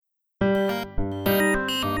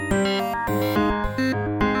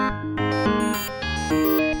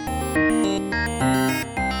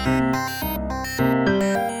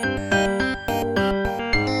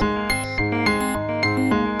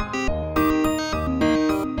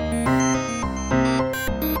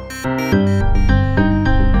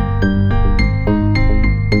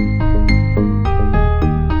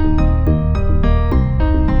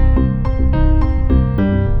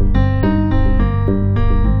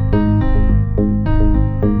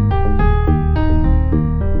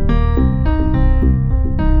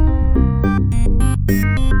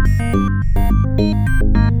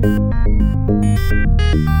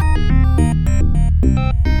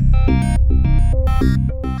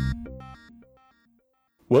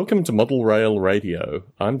Welcome to Model Rail Radio.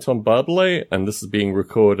 I'm Tom Barbalet, and this is being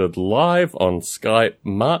recorded live on Skype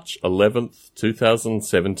March 11th,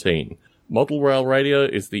 2017. Model Rail Radio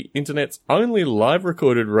is the internet's only live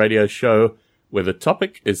recorded radio show where the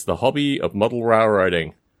topic is the hobby of model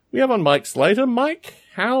railroading. We have on Mike Slater. Mike,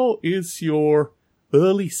 how is your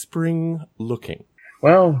early spring looking?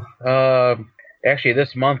 Well, actually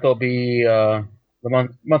this month I'll be, the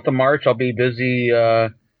month of March I'll be busy,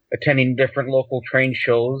 attending different local train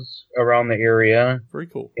shows around the area. Very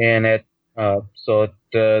cool. And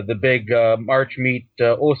the big March Meet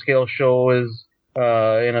O-Scale show is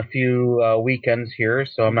in a few weekends here,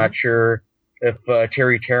 so I'm not sure if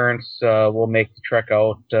Terry Terrence will make the trek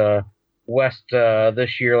out west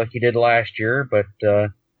this year like he did last year, but so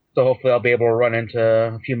hopefully I'll be able to run into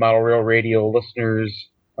a few Model Rail Radio listeners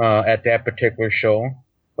at that particular show.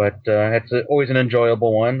 But it's always an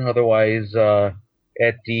enjoyable one. Otherwise,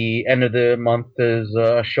 at the end of the month is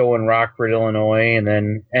a show in Rockford, Illinois, and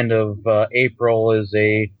then end of April is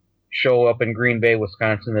a show up in Green Bay,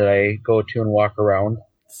 Wisconsin that I go to and walk around.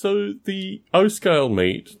 So the O-Scale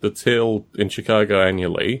meet that's held in Chicago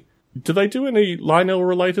annually, do they do any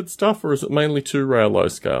Lionel-related stuff, or is it mainly two-rail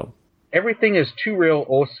O-Scale? Everything is two-rail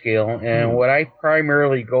O-Scale, and what I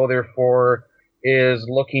primarily go there for is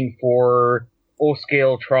looking for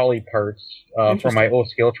O-Scale trolley parts for my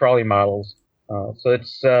O-Scale trolley models. So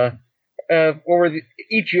it's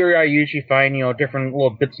each year I usually find different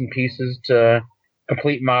little bits and pieces to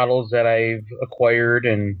complete models that I've acquired,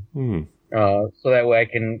 and so that way I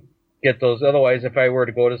can get those. Otherwise, if I were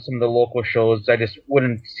to go to some of the local shows, I just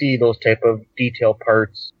wouldn't see those type of detail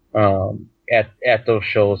parts at those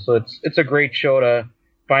shows. So it's a great show to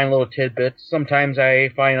find little tidbits. Sometimes I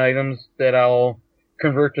find items that I'll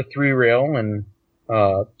convert to three-rail, and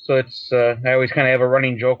so it's I always kind of have a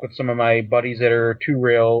running joke with some of my buddies that are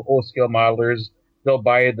two-rail O-Scale modelers. They'll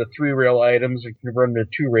buy the three-rail items and convert them to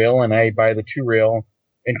two-rail, and I buy the two-rail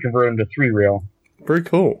and convert them to three-rail. Very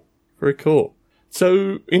cool. Very cool.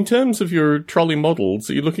 So, in terms of your trolley models,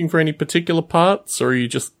 are you looking for any particular parts, or are you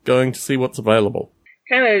just going to see what's available?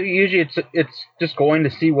 Kind of, usually it's just going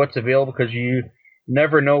to see what's available, because you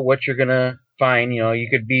never know what you're going to find. You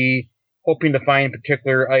could be hoping to find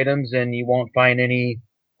particular items and you won't find any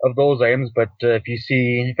of those items, but if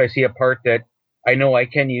I see a part that I know I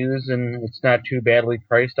can use and it's not too badly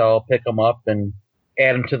priced, I'll pick them up and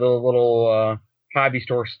add them to the little hobby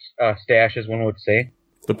store stash, as one would say.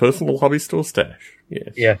 The personal hobby store stash,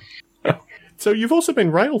 yes. Yes. So you've also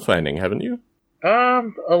been rail fanning, haven't you? A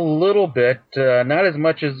little bit, not as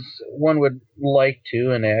much as one would like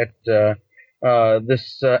to, and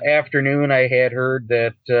this afternoon I had heard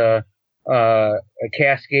that a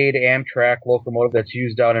Cascade Amtrak locomotive that's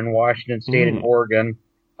used out in Washington State and Oregon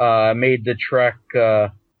made the trek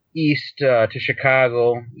east to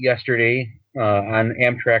Chicago yesterday on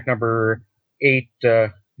Amtrak number 8,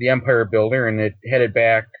 the Empire Builder, and it headed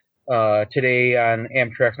back today on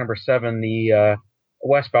Amtrak number 7, the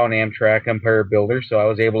westbound Amtrak Empire Builder. So I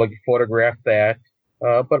was able to photograph that.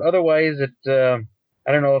 But otherwise, I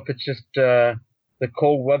don't know if it's just the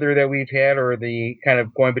cold weather that we've had, or the kind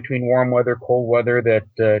of going between warm weather, cold weather,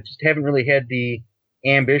 that just haven't really had the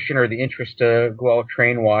ambition or the interest to go out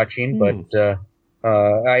train watching. But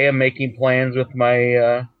I am making plans with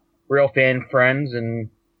my rail fan friends, and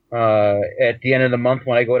at the end of the month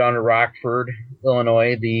when I go down to Rockford,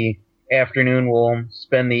 Illinois, the afternoon we'll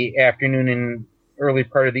spend the afternoon and early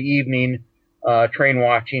part of the evening train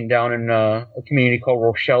watching down in a community called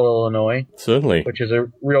Rochelle, Illinois. Certainly. Which is a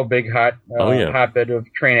real big hotbed of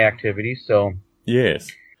train activity. So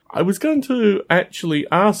yes. I was going to actually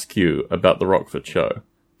ask you about the Rockford show,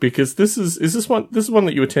 because this is one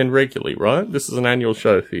that you attend regularly, right? This is an annual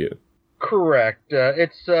show for you. Correct.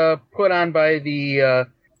 It's put on by the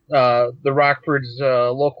Rockford's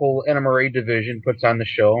local NMRA division puts on the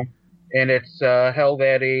show. And it's held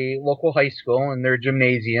at a local high school in their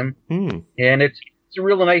gymnasium. And it's a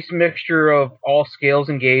real nice mixture of all scales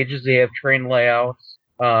and gauges. They have train layouts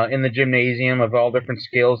in the gymnasium of all different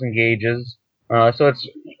scales and gauges. So it's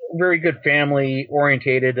a very good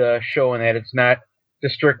family-orientated show in that it's not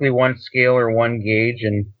just strictly one scale or one gauge.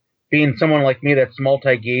 And being someone like me that's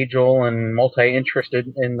multi-gaugeal and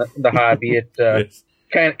multi-interested in the hobby, it yes.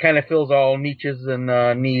 kind of fills all niches and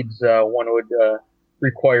needs one would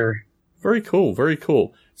require. Very cool, very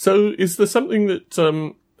cool. So is there something that,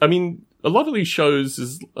 a lot of these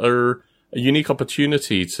shows are a unique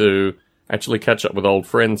opportunity to actually catch up with old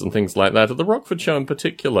friends and things like that. At the Rockford show in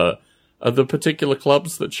particular, are there particular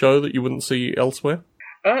clubs that show that you wouldn't see elsewhere?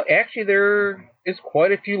 Actually, there is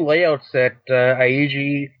quite a few layouts that I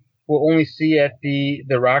usually will only see at the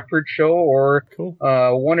Rockford show, or Cool.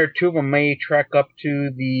 one or two of them may trek up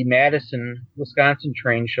to the Madison, Wisconsin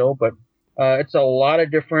train show. But it's a lot of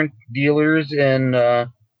different dealers and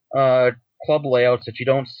club layouts that you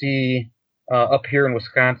don't see up here in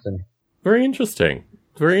Wisconsin. Very interesting.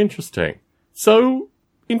 Very interesting. So,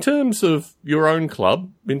 in terms of your own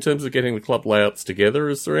club, in terms of getting the club layouts together,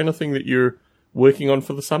 is there anything that you're working on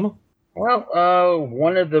for the summer? Well,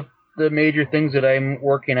 one of the major things that I'm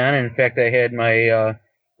working on, and in fact, I had my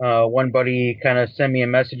one buddy kind of send me a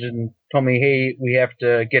message and told me, hey, we have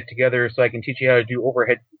to get together so I can teach you how to do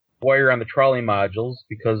overhead wire on the trolley modules,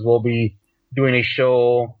 because we'll be doing a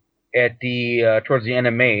show at towards the end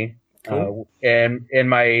of May. Cool. And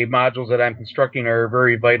my modules that I'm constructing are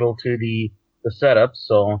very vital to the setup.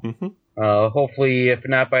 So hopefully, if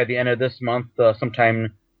not by the end of this month,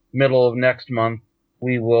 sometime middle of next month,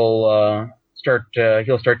 we will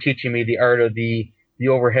he'll start teaching me the art of the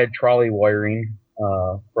overhead trolley wiring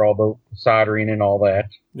for all the soldering and all that.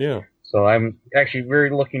 Yeah. So I'm actually very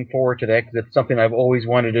looking forward to that, because it's something I've always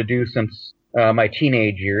wanted to do since my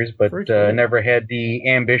teenage years, but Cool. never had the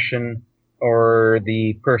ambition or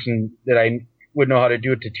the person that I would know how to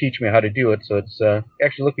do it to teach me how to do it. So it's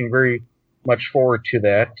actually looking very much forward to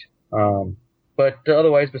that. But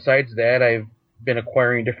otherwise, besides that, I've been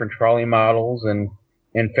acquiring different trolley models, and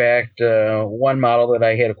in fact, one model that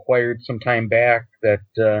I had acquired some time back that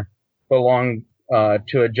belonged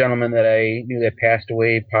to a gentleman that I knew that passed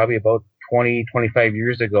away probably about 20, 25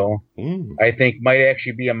 years ago. I think might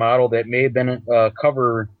actually be a model that may have been a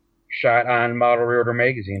cover shot on Model Railroader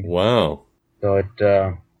magazine. Wow. So it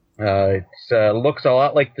looks a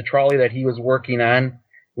lot like the trolley that he was working on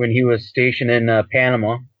when he was stationed in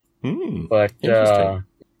Panama. But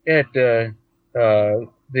Interesting.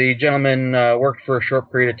 the gentleman worked for a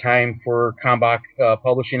short period of time for Kalmbach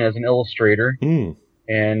Publishing as an illustrator, and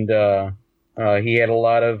he had a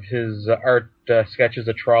lot of his art sketches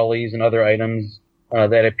of trolleys and other items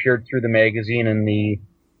that appeared through the magazine in the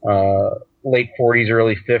late 40s,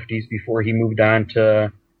 early 50s, before he moved on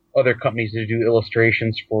to other companies to do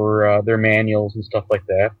illustrations for their manuals and stuff like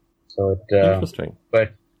that. So Interesting.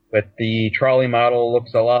 But the trolley model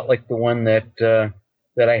looks a lot like the one that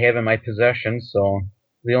I have in my possession. So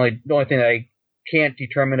the only thing that I can't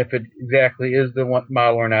determine if it exactly is the one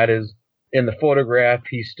model or not is in the photograph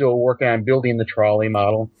he's still working on building the trolley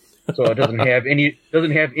model. So it doesn't have any of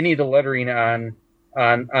the lettering on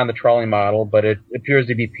the trolley model, but it appears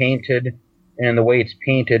to be painted, and the way it's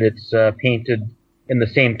painted in the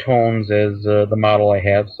same tones as the model I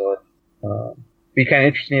have. So it'd be kind of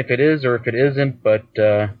interesting if it is or if it isn't, but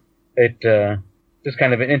it's just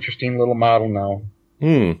kind of an interesting little model now.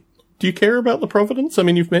 Do you care about the provenance? I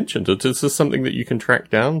mean, you've mentioned it. Is this something that you can track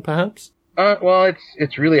down, perhaps? Well,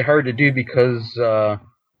 it's really hard to do, because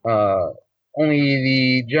only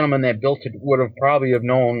the gentleman that built it would have probably have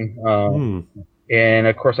known. And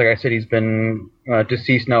of course, like I said, he's been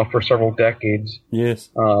deceased now for several decades. Yes.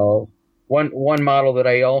 One model that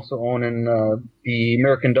I also own in the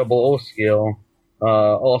American 00 scale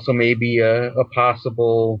also may be a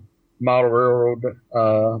possible Model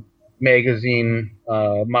Railroad magazine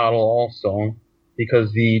model also,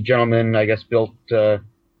 because the gentleman, I guess, built 3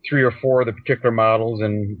 or 4 of the particular models,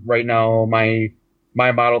 and right now my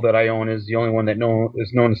model that I own is the only one that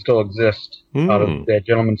is known to still exist out of that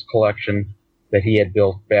gentleman's collection that he had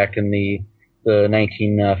built back in the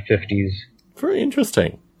 1950s. Very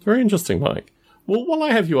interesting. Very interesting, Mike. Well, while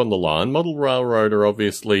I have you on the line, Model Railroader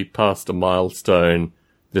obviously passed a milestone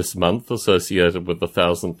this month associated with the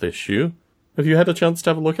 1000th issue. Have you had a chance to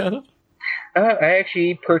have a look at it? I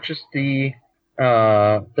actually purchased the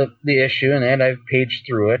issue, and I've paged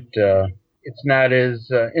through it. It's not as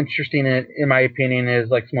interesting, in my opinion, as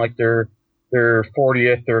something like their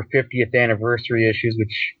 40th or 50th anniversary issues,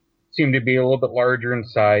 which seem to be a little bit larger in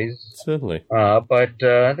size. Certainly. But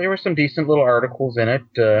there were some decent little articles in it.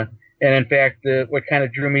 And in fact, what kind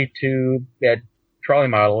of drew me to that trolley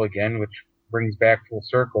model again, which brings back full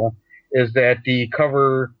circle, is that the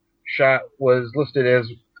cover shot was listed as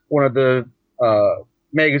one of the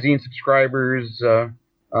magazine subscribers'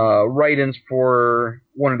 write-ins for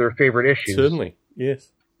one of their favorite issues. Certainly.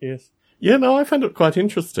 Yes. Yeah, no, I found it quite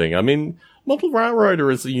interesting. I mean, Model Railroader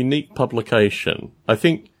is a unique publication. I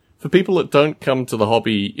think for people that don't come to the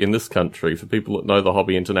hobby in this country, for people that know the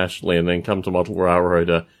hobby internationally and then come to Model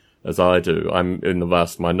Railroader as I do, I'm in the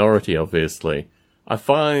vast minority, obviously, I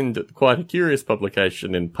find it quite a curious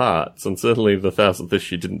publication in parts, and certainly the 1000th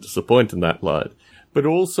issue didn't disappoint in that light. But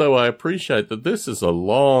also I appreciate that this is a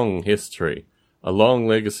long history, a long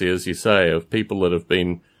legacy, as you say, of people that have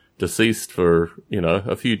been deceased for,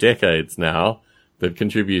 a few decades now, that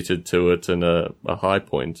contributed to it and a high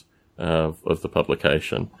point of the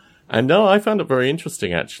publication. And no, I found it very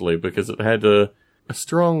interesting, actually, because it had a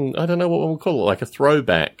strong, I don't know what we'll call it, like a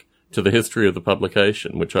throwback to the history of the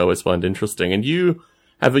publication, which I always find interesting. And you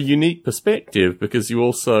have a unique perspective because you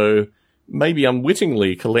also maybe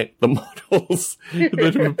unwittingly collect the models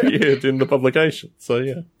that have appeared in the publication. So,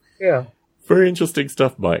 yeah. Yeah. Very interesting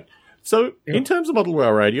stuff, Mike. So, in terms of Model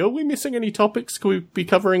Rail Radio, are we missing any topics? Could we be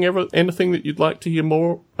covering anything that you'd like to hear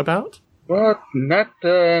more about? Well,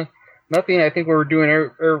 nothing. I think we're doing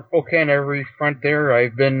okay on every front there.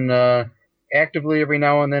 I've been actively every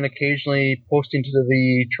now and then occasionally posting to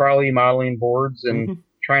the trolley modeling boards and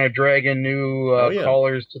trying to drag in new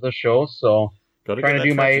callers to the show. So, trying to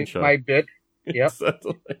do my bit. Yep.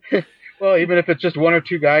 Well, even if it's just one or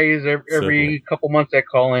two guys every couple months that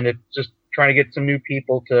call in, it's just trying to get some new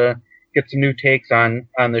people to get some new takes on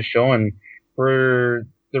the show. And for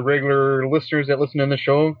the regular listeners that listen to the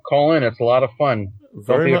show, call in. It's a lot of fun.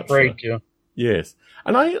 Don't be afraid to. Yes.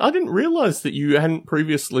 And I didn't realize that you hadn't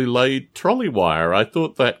previously laid trolley wire. I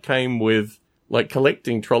thought that came with, like,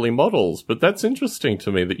 collecting trolley models. But that's interesting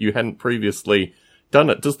to me that you hadn't previously done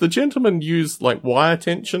it. Does the gentleman use, like, wire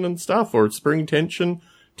tension and stuff, or spring tension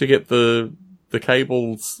to get the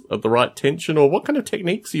cables at the right tension? Or what kind of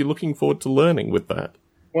techniques are you looking forward to learning with that?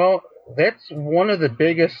 Well, that's one of the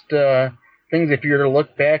biggest things. If you were to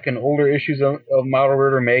look back in older issues of Model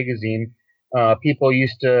Railroad magazine, people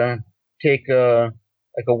used to take a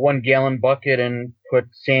 1 gallon bucket and put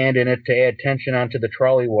sand in it to add tension onto the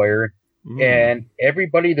trolley wire. And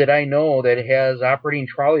everybody that I know that has operating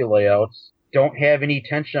trolley layouts don't have any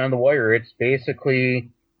tension on the wire. It's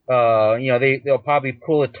basically, they'll probably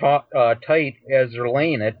pull it tight as they're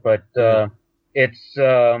laying it, but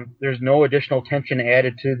there's no additional tension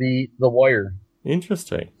added to the wire.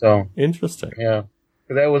 Interesting. So interesting. Yeah.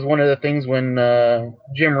 So that was one of the things when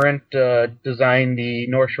Jim Rent designed the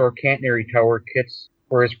North Shore Catenary Tower kits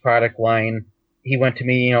for his product line. He went to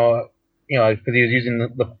me, because he was using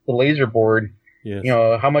the laser board. Yes.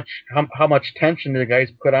 How much tension do the guys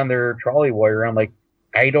put on their trolley wire? I'm like,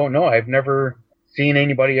 I don't know. I've never seen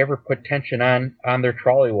anybody ever put tension on their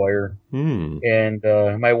trolley wire. And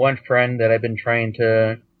my one friend that I've been trying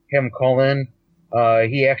to have him call in,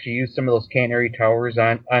 he actually used some of those catenary towers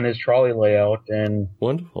on his trolley layout, and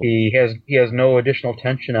wonderful. He has no additional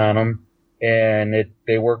tension on them, and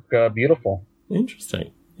they work beautiful.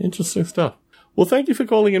 Interesting stuff. Well, thank you for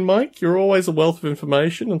calling in, Mike. You're always a wealth of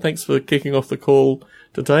information, and thanks for kicking off the call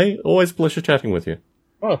today. Always a pleasure chatting with you.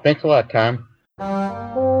 Well, thanks a lot, Tom.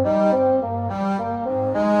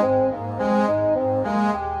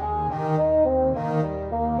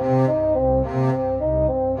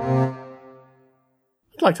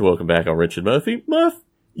 I'd like to welcome back on Richard Murphy. Murph,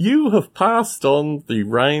 you have passed on the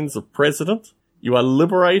reins of president. You are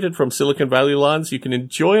liberated from Silicon Valley Lines. You can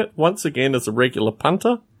enjoy it once again as a regular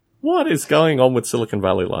punter. What is going on with Silicon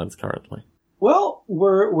Valley Lines currently? Well,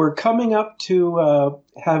 we're coming up to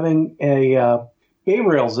having a Bay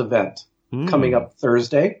Rails event coming up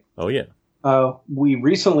Thursday. Oh, yeah. We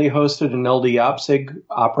recently hosted an LD OPSIG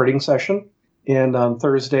operating session, and on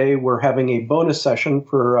Thursday we're having a bonus session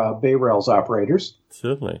for Bay Rails operators.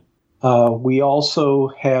 Certainly. We also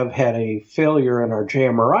have had a failure in our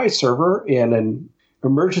JMRI server and an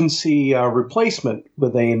emergency replacement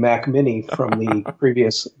with a Mac Mini from the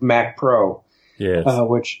previous Mac Pro, yes.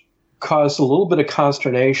 Which caused a little bit of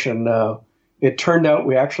consternation. It turned out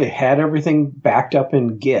we actually had everything backed up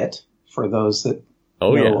in Git for those that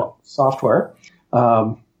know software.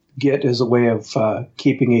 Git is a way of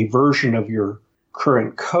keeping a version of your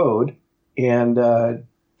current code, and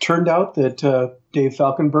turned out that Dave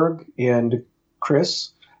Falkenberg and Chris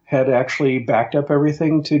had actually backed up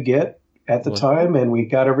everything to Git at the time, and we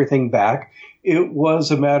got everything back. It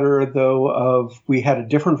was a matter, though, of we had a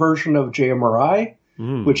different version of JMRI,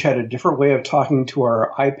 which had a different way of talking to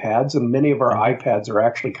our iPads, and many of our iPads are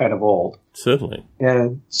actually kind of old. Certainly.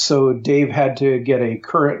 And so Dave had to get a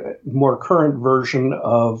more current version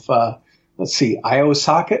of,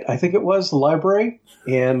 IOSocket, I think it was, the library.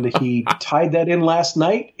 And he tied that in last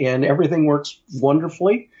night, and everything works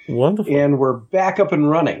wonderfully. Wonderful. And we're back up and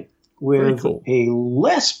running with a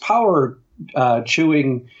less power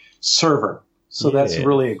chewing server. So that's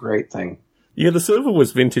really a great thing. Yeah, the server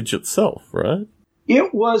was vintage itself, right?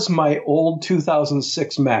 It was my old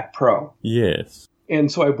 2006 Mac Pro. Yes.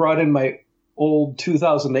 And so I brought in my old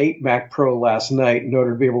 2008 Mac Pro last night in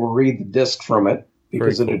order to be able to read the disk from it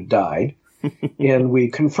because it had died. And we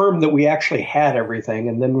confirmed that we actually had everything,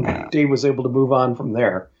 and then Dave was able to move on from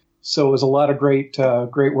there. So it was a lot of great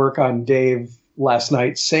work on Dave last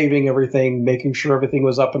night, saving everything, making sure everything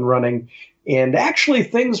was up and running. And actually,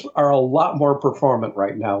 things are a lot more performant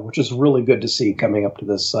right now, which is really good to see coming up to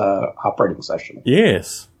this operating session.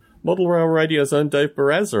 Yes. Model Rail Radio's own Dave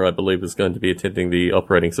Barraza, I believe, is going to be attending the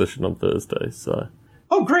operating session on Thursday. So,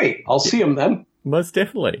 oh, great. I'll see him then. Most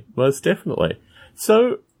definitely. Most definitely.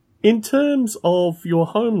 So, in terms of your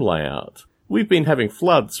home layout, we've been having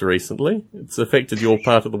floods recently. It's affected your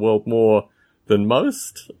part of the world more than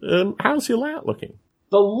most. How's your layout looking?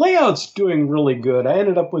 The layout's doing really good. I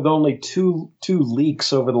ended up with only two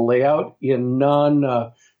leaks over the layout in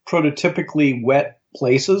non-prototypically wet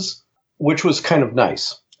places, which was kind of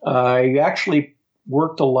nice. I actually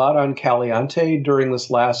worked a lot on Caliente during this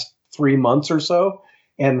last 3 months or so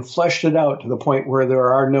and fleshed it out to the point where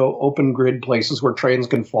there are no open grid places where trains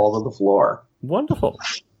can fall to the floor. Wonderful.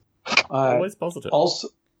 Always positive. Also,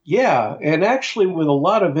 yeah, and actually with a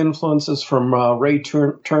lot of influences from Ray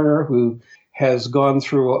Turner, who has gone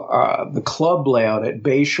through the club layout at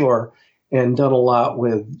Bayshore and done a lot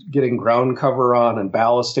with getting ground cover on and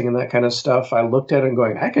ballasting and that kind of stuff. I looked at it and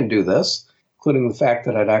going, I can do this, including the fact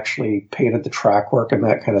that I'd actually painted the track work and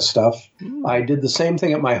that kind of stuff. I did the same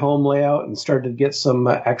thing at my home layout and started to get some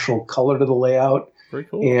actual color to the layout. Very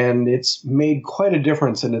cool. And it's made quite a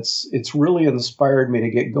difference, and it's really inspired me to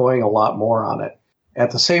get going a lot more on it.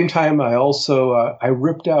 At the same time, I also I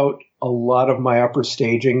ripped out a lot of my upper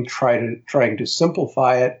staging, trying to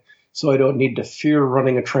simplify it so I don't need to fear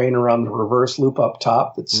running a train around the reverse loop up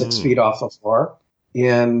top that's 6 feet off the floor.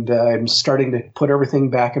 And I'm starting to put everything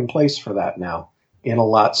back in place for that now in a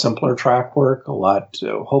lot simpler track work, a lot,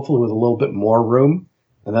 hopefully with a little bit more room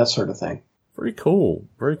and that sort of thing. Very cool.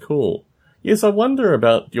 Very cool. Yes, I wonder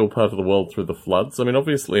about your part of the world through the floods. I mean,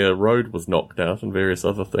 obviously a road was knocked out and various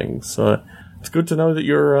other things. So it's good to know that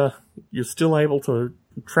you're still able to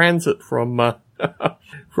transit from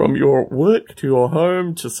from your work to your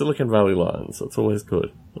home to Silicon Valley lines. That's always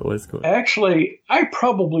good. Always good. Actually, I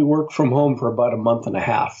probably worked from home for about a month and a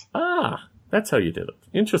half. Ah, that's how you did it.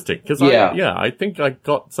 Interesting. Because I think I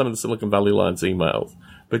got some of the Silicon Valley lines emails.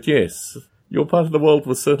 But yes, your part of the world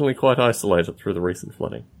was certainly quite isolated through the recent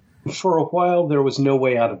flooding. For a while, there was no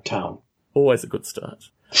way out of town. Always a good start.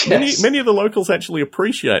 Yes. Many of the locals actually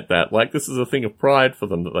appreciate that. Like, this is a thing of pride for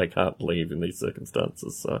them that they can't leave in these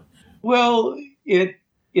circumstances. So. Well,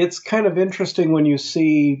 it's kind of interesting when you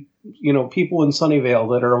see, people in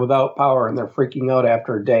Sunnyvale that are without power and they're freaking out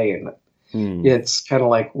after a day. And it's kind of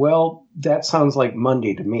like, well, that sounds like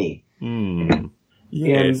Monday to me.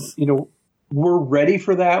 Yes. And, we're ready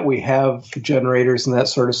for that. We have generators and that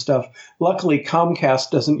sort of stuff. Luckily,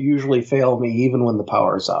 Comcast doesn't usually fail me even when the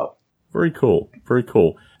power's out. Very cool. Very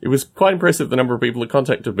cool. It was quite impressive the number of people that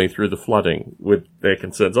contacted me through the flooding with their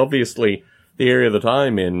concerns. Obviously, the area that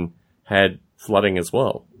I'm in had flooding as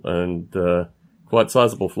well, and quite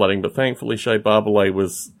sizable flooding, but thankfully Shea Barbalet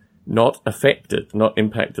was not affected, not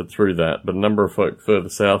impacted through that, but a number of folk further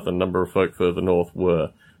south and a number of folk further north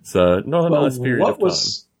were. So not a nice period of time.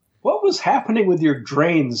 What was happening with your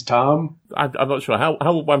drains, Tom? I'm not sure.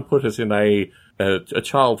 How would one put it in a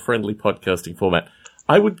child-friendly podcasting format?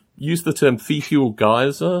 I would use the term fecal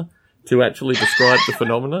geyser to actually describe the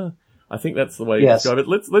phenomena. I think that's the way you describe it.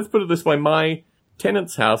 Let's put it this way. My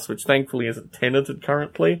tenant's house, which thankfully isn't tenanted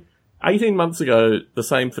currently, 18 months ago, the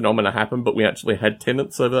same phenomena happened, but we actually had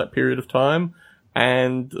tenants over that period of time.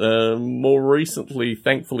 And more recently,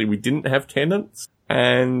 thankfully, we didn't have tenants.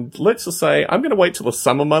 And let's just say, I'm going to wait till the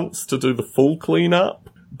summer months to do the full cleanup.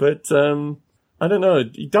 But I don't know.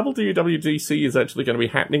 WWDC is actually going to be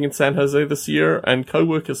happening in San Jose this year, and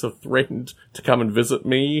coworkers have threatened to come and visit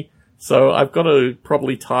me. So I've got to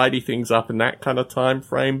probably tidy things up in that kind of time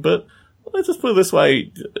frame. But let's just put it this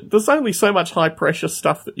way. There's only so much high-pressure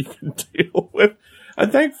stuff that you can deal with.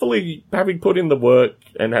 And thankfully, having put in the work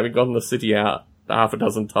and having gotten the city out half a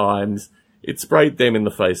dozen times, it sprayed them in the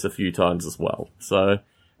face a few times as well. So,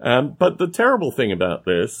 but the terrible thing about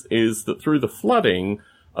this is that through the flooding,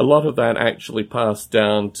 a lot of that actually passed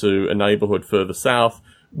down to a neighborhood further south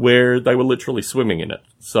where they were literally swimming in it.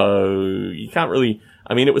 So you can't really,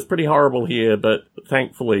 I mean, it was pretty horrible here, but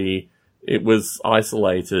thankfully it was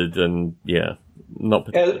isolated and not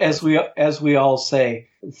particularly. As we all say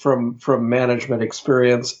from management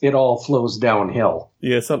experience, it all flows downhill.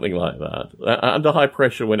 Yeah, something like that. Under high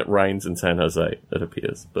pressure when it rains in San Jose, it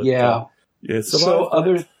appears. But, so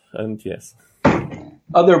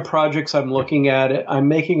other projects I'm looking at, I'm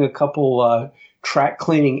making a couple track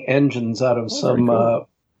cleaning engines out of some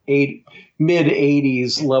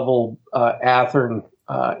mid-80s level Athearn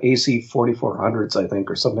AC 4400s, I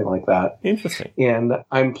think, or something like that. Interesting. And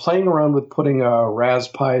I'm playing around with putting a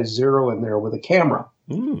Raspberry Pi Zero in there with a camera.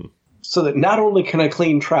 so that not only can I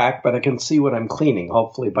clean track, but I can see what I'm cleaning,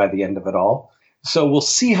 hopefully by the end of it all. So we'll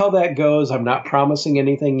see how that goes. I'm not promising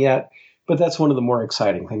anything yet, but that's one of the more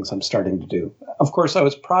exciting things I'm starting to do. Of course, I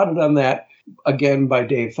was prodded on that again by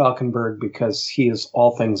Dave Falkenberg because he is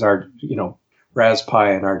all things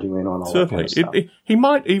Raspberry and Arduino and all that kind of stuff. He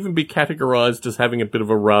might even be categorized as having a bit of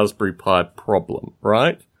a Raspberry Pi problem,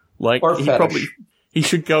 right? Like, or fetish. He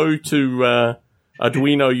should go to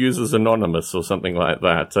Arduino Users Anonymous or something like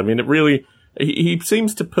that. I mean, he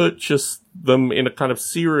seems to purchase them in a kind of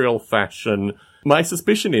serial fashion. My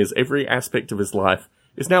suspicion is every aspect of his life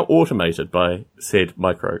is now automated by said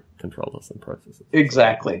microcontrollers and processors.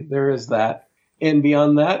 Exactly. There is that. And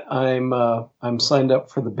beyond that, I'm signed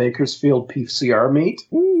up for the Bakersfield PCR meet.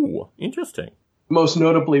 Ooh, interesting. Most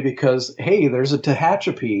notably because, hey, there's a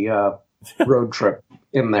Tehachapi road trip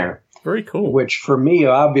in there. Very cool. Which for me,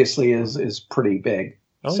 obviously, is pretty big.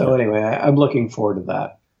 Anyway, I'm looking forward to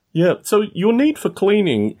that. Yeah, so your need for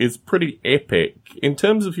cleaning is pretty epic. In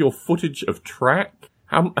terms of your footage of track,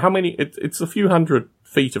 how many... It's a few hundred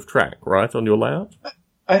feet of track, right, on your layout?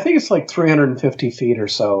 I think it's like 350 feet or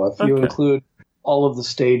so, if you include all of the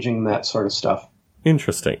staging, that sort of stuff.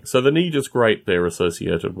 Interesting. So the need is great there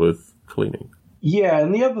associated with cleaning. Yeah,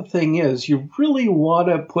 and the other thing is you really want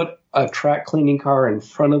to put a track cleaning car in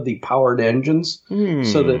front of the powered engines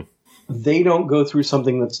so that they don't go through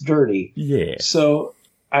something that's dirty. Yeah. So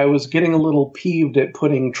I was getting a little peeved at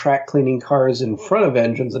putting track cleaning cars in front of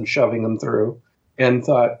engines and shoving them through and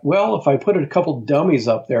thought, well, if I put a couple dummies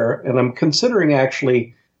up there, and I'm considering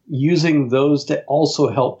actually using those to also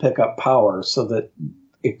help pick up power so that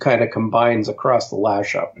it kind of combines across the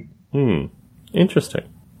lash up. Interesting.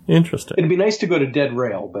 It'd be nice to go to dead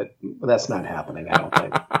rail, but that's not happening, I don't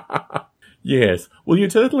think. Yes. Well,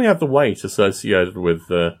 you'd certainly have the weight associated with,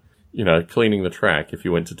 cleaning the track if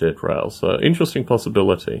you went to dead rail. So, interesting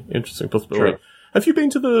possibility. Sure. Have you been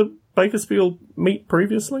to the Bakersfield meet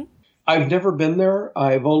previously? I've never been there.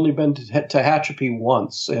 I've only been to Tehachapi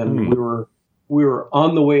once, and we were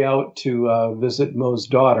on the way out to visit Mo's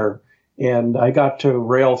daughter, and I got to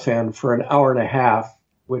Railfan for an hour and a half,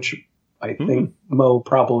 which I think Mo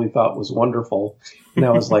probably thought was wonderful. And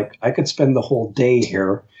I was like, I could spend the whole day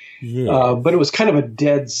here. Yeah. But it was kind of a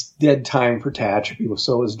dead time for Tehachapi,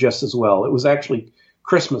 so it was just as well. It was actually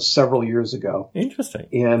Christmas several years ago. Interesting.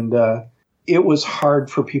 And it was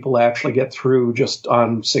hard for people to actually get through just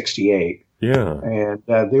on 68. Yeah. And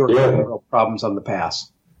they were having real problems on the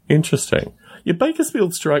pass. Interesting. Yeah,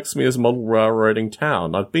 Bakersfield strikes me as a model railroading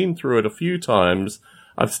town. I've been through it a few times.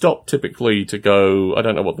 I've stopped typically to go, I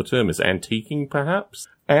don't know what the term is, antiquing perhaps.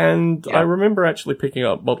 And I remember actually picking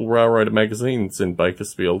up model railroader magazines in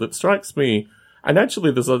Bakersfield. It strikes me, and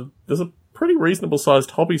actually there's a pretty reasonable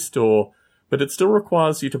sized hobby store, but it still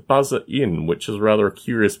requires you to buzzer in, which is rather a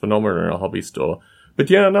curious phenomenon in a hobby store. But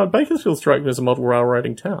Bakersfield strikes me as a model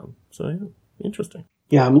railroading town. So yeah, interesting.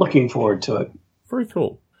 Yeah, I'm looking forward to it. Very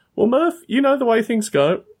cool. Well, Murph, you know the way things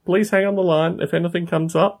go. Please hang on the line if anything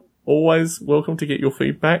comes up. Always welcome to get your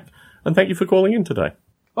feedback. And thank you for calling in today.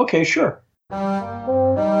 Okay, sure.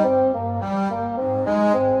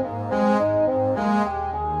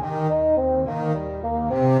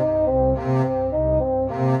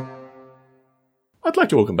 I'd like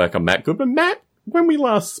to welcome back on Matt Goodman. Matt, when we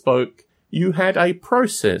last spoke, you had a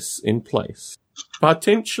process in place,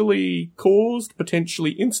 potentially caused,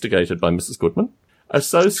 potentially instigated by Mrs. Goodman,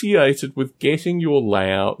 associated with getting your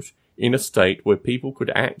layout in a state where people could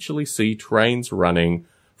actually see trains running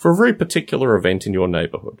for a very particular event in your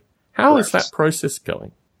neighborhood. How is that process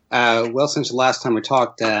going? Well, since the last time we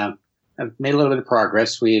talked, I've made a little bit of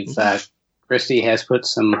progress. Christy has put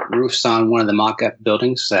some roofs on one of the mock-up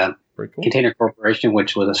buildings, Very cool. Container Corporation,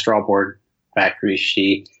 which was a straw board factory.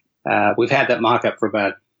 We've had that mock-up for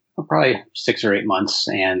about probably 6 or 8 months,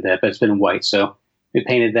 and but it's been white. So we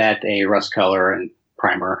painted that a rust color and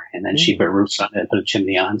primer, and then she put roofs on it and put a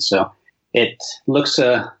chimney on. So it looks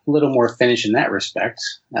a little more finished in that respect.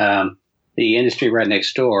 The industry right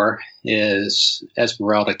next door is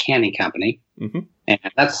Esmeralda Canning Company, and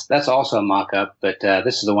that's also a mock-up, but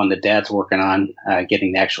this is the one that Dad's working on,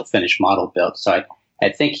 getting the actual finished model built. So I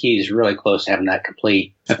think he's really close to having that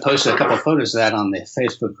complete. I posted a couple of photos of that on the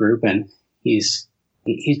Facebook group, and he's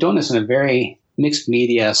doing this in a very mixed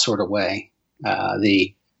media sort of way.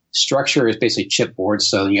 The structure is basically chipboard,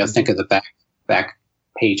 so think of the back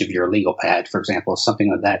page of your legal pad, for example,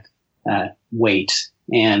 something of that weight.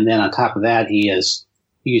 And then on top of that, he has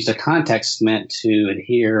used a context cement to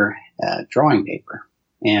adhere drawing paper.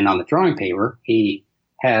 And on the drawing paper, he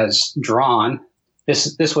has drawn,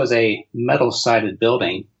 this was a metal-sided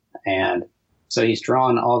building, and so he's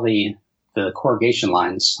drawn all the the corrugation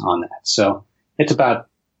lines on that. So it's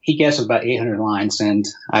he guessed about 800 lines, and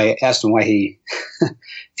I asked him why if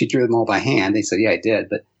he drew them all by hand. He said, yeah, I did.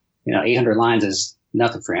 But, 800 lines is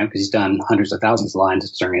nothing for him because he's done hundreds of thousands of lines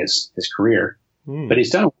during his career. But he's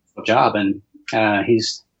done a wonderful job, and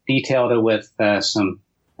he's detailed it with some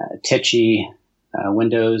Tichy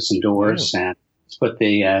windows and doors, and he's put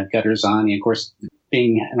the gutters on. And of course,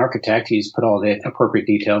 being an architect, he's put all the appropriate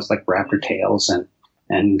details like raptor tails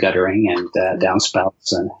and guttering and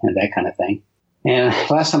downspouts and that kind of thing. And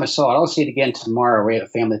last time I saw it, I'll see it again tomorrow. We have a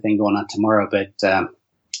family thing going on tomorrow, but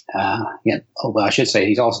I should say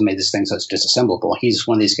he's also made this thing so it's disassemblable. He's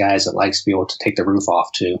one of these guys that likes to be able to take the roof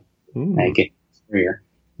off too and get rear.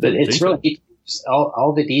 But it's really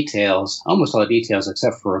all the details, almost all the details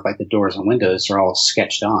except for like the doors and windows are all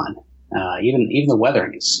sketched on. Even the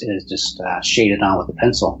weathering is just shaded on with a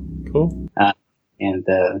pencil. Cool. And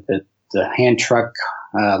the hand truck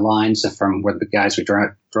lines from where the guys were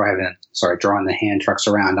drawing the hand trucks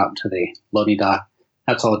around out to the loading dock.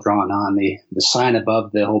 That's all drawn on. The sign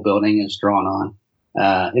above the whole building is drawn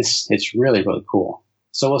on. It's really, really cool.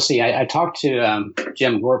 So we'll see. I talked to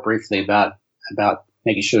Jim Gore briefly about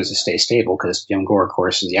making sure to stay stable because Jim Gore, of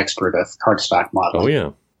course, is the expert of cardstock modeling.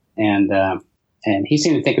 Oh yeah. And he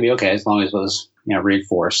seemed to think it'd be okay as long as it was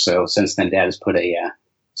reinforced. So since then, Dad has put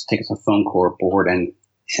taken some foam core board and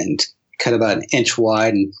cut about an inch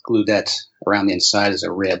wide and glued that around the inside as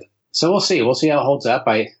a rib. So we'll see. We'll see how it holds up.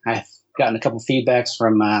 I've gotten a couple feedbacks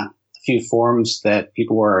from a few forums that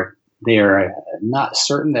they're not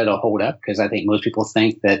certain that it'll hold up because I think most people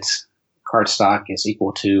think that cardstock is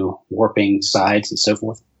equal to warping sides and so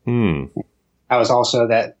forth. I was also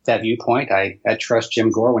that viewpoint. I trust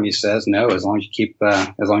Jim Gore when he says no, as long as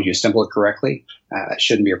you assemble it correctly, it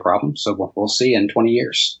shouldn't be a problem. So we'll see in 20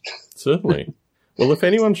 years. Certainly. Well, if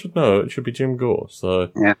anyone should know, it should be Jim Gore.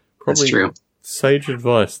 So yeah, probably that's true. Sage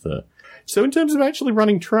advice there. So in terms of actually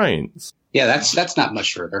running trains. Yeah, that's not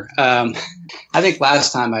much further. I think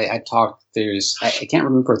last time I talked, I can't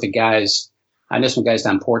remember if the guys, I know some guys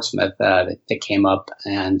down Portsmouth that came up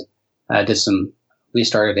and we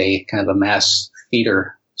started a kind of a mass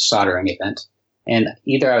feeder soldering event. And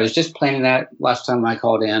either I was just planning that last time I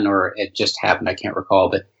called in or it just happened. I can't recall.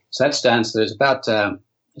 But so that's done. So there's about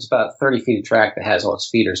 30 feet of track that has all its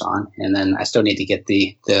feeders on. And then I still need to get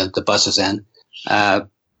the buses in. I've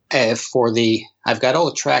got all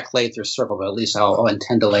the track laid through Circle, but at least I'll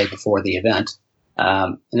intend to lay before the event.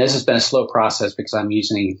 And this has been a slow process because I'm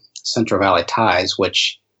using Central Valley ties,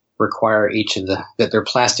 which require that they're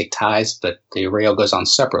plastic ties, but the rail goes on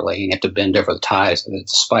separately and you have to bend over the ties, the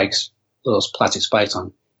spikes, those plastic spikes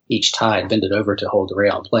on each tie, bend it over to hold the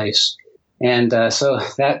rail in place. And so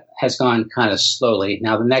that has gone kind of slowly.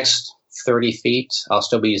 Now the next 30 feet, I'll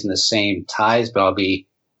still be using the same ties, but I'll be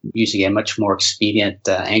using a much more expedient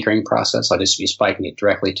anchoring process. I'll just be spiking it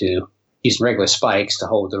directly to using regular spikes to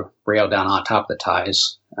hold the rail down on top of the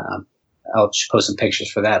ties. I'll post some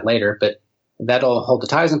pictures for that later, but that'll hold the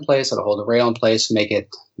ties in place. It'll hold the rail in place, make it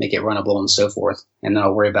runnable and so forth. And then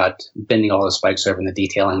I'll worry about bending all the spikes over and the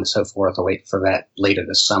detailing and so forth. I'll wait for that later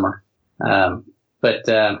this summer.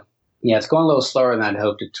 Yeah, it's going a little slower than I'd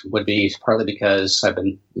hoped it would be, partly because I've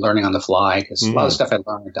been learning on the fly because a lot of stuff I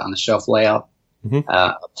learned on the shelf layout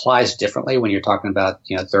applies differently when you're talking about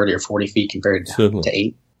 30 or 40 feet compared to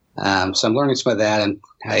 8. So I'm learning some of that, and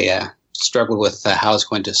I struggled with how I was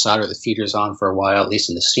going to solder the feeders on for a while, at least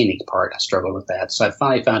in the scenic part. I struggled with that. So I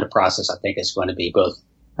finally found a process I think is going to be both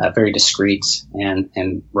very discreet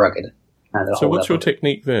and rugged. So what's your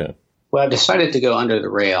technique there? Well, I've decided to go under the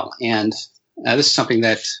rail, and this is something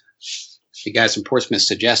that the guys from Portsmouth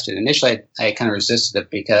suggested. Initially, I kind of resisted it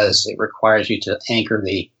because it requires you to anchor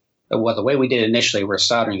the way we did initially, we're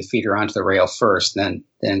soldering the feeder onto the rail first, then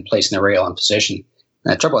placing the rail in position.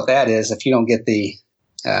 And the trouble with that is if you don't get the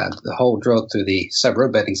hole drilled through the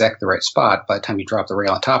sub-road bed exactly the right spot, by the time you drop the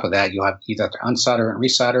rail on top of that, you'll have either to unsolder it and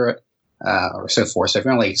resolder it, or so forth. So if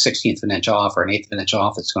you're only 1/16th of an inch off or 1/8 of an inch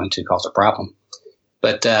off, it's going to cause a problem.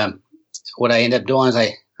 But what I ended up doing is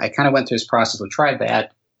I kind of went through this process. We tried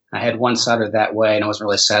that. I had one soldered that way, and I wasn't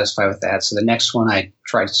really satisfied with that. So the next one, I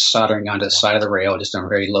tried soldering onto the side of the rail, just in a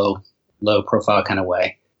very low profile kind of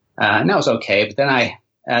way. And that was okay. But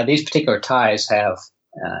then these particular ties have,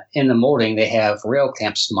 in the molding, they have rail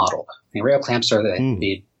clamps modeled. And rail clamps are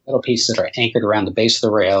the little pieces that are anchored around the base of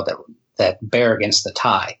the rail that bear against the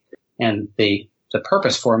tie. And the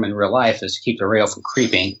purpose for them in real life is to keep the rail from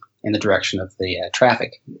creeping in the direction of the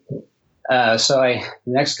traffic. So the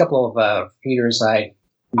next couple of feeders, I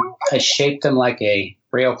shaped them like a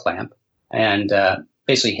rail clamp and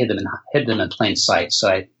basically hid them in plain sight. So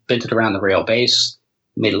I bent it around the rail base,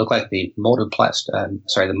 made it look like the molded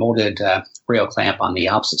rail clamp on the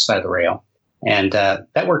opposite side of the rail. And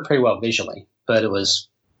that worked pretty well visually, but it was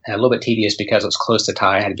a little bit tedious because it was close to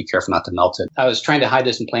tie. I had to be careful not to melt it. I was trying to hide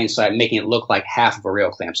this in plain sight, making it look like half of a rail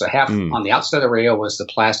clamp. So half on the outside of the rail was the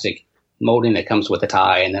plastic molding that comes with the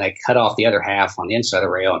tie, and then I cut off the other half on the inside of the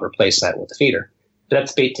rail and replaced that with the feeder. But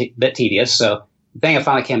that's a bit tedious. So the thing I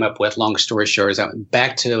finally came up with, long story short, is I went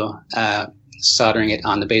back to soldering it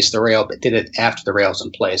on the base of the rail, but did it after the rail was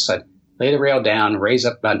in place. So I lay the rail down, raise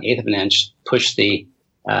up about 1/8 of an inch, push the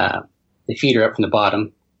feeder up from the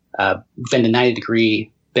bottom, bend a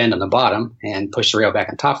 90-degree bend on the bottom, and push the rail back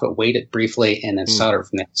on top of it, weight it briefly, and then solder it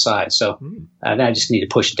from the side. So then I just need to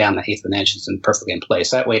push it down the 1/8 of an inch and perfectly in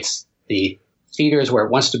place. That way the feeder is where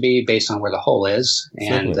it wants to be based on where the hole is,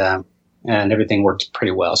 and everything worked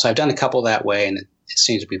pretty well. So I've done a couple that way, and it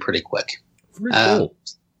seems to be pretty quick. Very cool.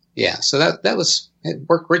 Yeah, so that was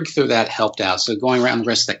working through that helped out. So going around the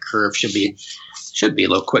rest of that curve should be a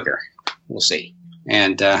little quicker. We'll see.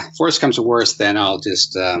 And if worse comes to worse, then I'll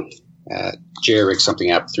just jerry-rig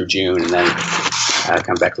something up through June, and then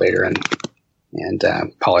come back later and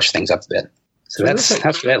polish things up a bit. So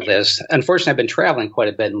that's where that lives. Unfortunately, I've been traveling quite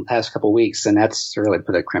a bit in the past couple of weeks, and that's really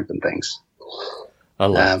put a crimp in things.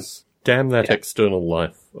 Alas. Damn that external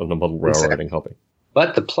life of the model railroading hobby.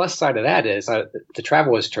 But the plus side of that is the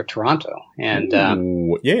travel was to Toronto.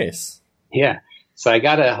 And yes. Yeah. So I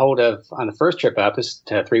got a hold of, on the first trip up, this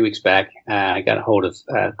 3 weeks back, I got a hold of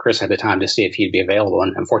Chris at the time to see if he'd be available.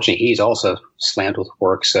 And unfortunately, he's also slammed with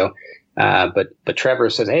work. So, but Trevor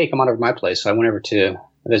said, hey, come on over to my place. So I went over to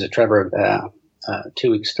visit Trevor 3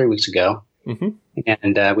 weeks ago.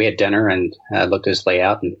 And we had dinner and looked at his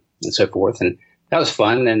layout and so forth. And that was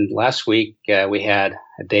fun. And last week we had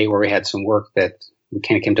a day where we had some work that we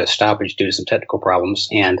kind of came to a stoppage due to some technical problems.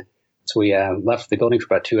 And so we left the building for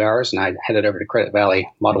about 2 hours, and I headed over to Credit Valley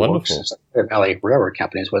Model Works. Credit Valley Railroad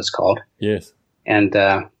Company is what it's called. Yes. And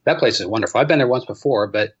that place is wonderful. I've been there once before,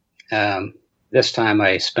 but this time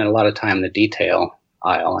I spent a lot of time in the detail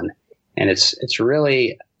aisle. And it's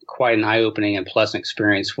really quite an eye-opening and pleasant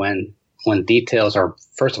experience when details are,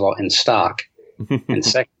 first of all, in stock, and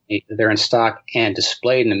secondly, they're in stock and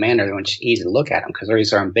displayed in a manner in which it's easy to look at them, because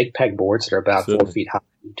these are on big peg boards that are about 4 feet high,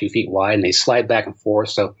 2 feet wide, and they slide back and forth.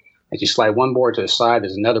 So as you slide one board to the side,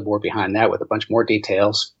 there's another board behind that with a bunch more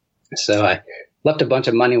details. So I left a bunch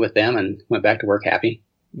of money with them and went back to work happy.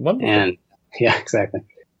 Wonderful. And yeah, exactly.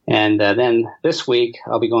 And then this week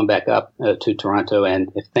I'll be going back up to Toronto,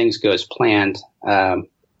 and if things go as planned, I'll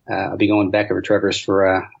be going back over to Trevor's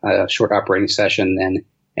for a short operating session. And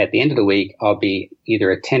at the end of the week, I'll be either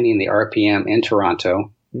attending the RPM in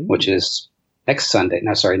Toronto, which is next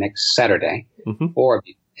Saturday, or I'll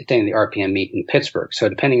be attending the RPM meet in Pittsburgh. So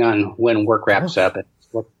depending on when work wraps up, if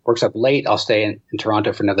it works up late, I'll stay in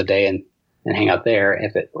Toronto for another day and hang out there.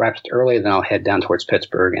 If it wraps early, then I'll head down towards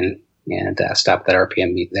Pittsburgh and stop at that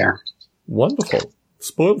RPM meet there. Wonderful.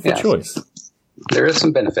 Spoiled for choice. There is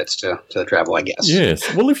some benefits to the travel, I guess.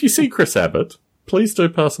 Yes. Well, if you see Chris Abbott, please do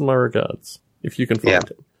pass on my regards, if you can find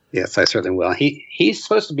him. Yes, I certainly will. He's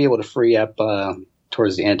supposed to be able to free up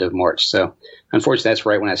towards the end of March. So, unfortunately, that's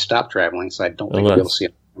right when I stopped traveling, so I don't think I'll be able to see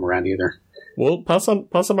him around either. Well, pass on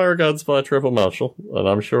my regards via Trevor Marshall, and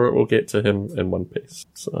I'm sure it will get to him in one piece.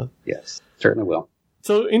 So. Yes, certainly will.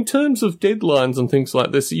 So in terms of deadlines and things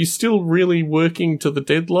like this, are you still really working to the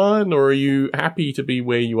deadline, or are you happy to be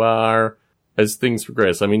where you are as things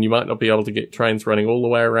progress? I mean, you might not be able to get trains running all the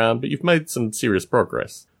way around, but you've made some serious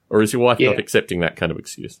progress. Or is your wife not accepting that kind of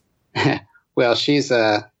excuse? Well, she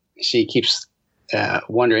keeps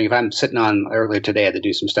wondering if I'm sitting on earlier today. I had to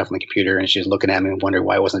do some stuff on the computer, and she's looking at me and wondering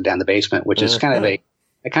why I wasn't down in the basement, which is kind of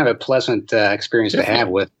a pleasant experience to have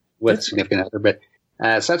with significant other. But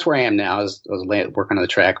so that's where I am now. I was working on the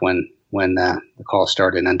track when the call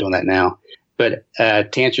started, and I'm doing that now. But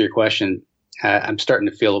to answer your question, I'm starting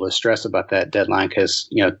to feel a little bit stressed about that deadline because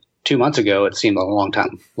 2 months ago it seemed a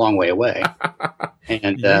long way away,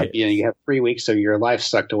 and you have 3 weeks of your life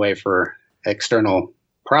sucked away for external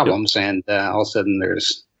problems, and all of a sudden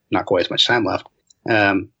there's not quite as much time left.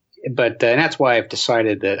 But that's why I've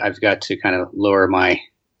decided that I've got to kind of lower my.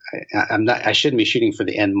 I shouldn't be shooting for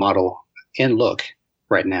the end model end look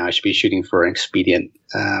right now. I should be shooting for an expedient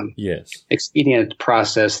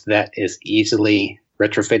process that is easily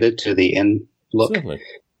retrofitted to the end look. Certainly.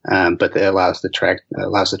 But that allows the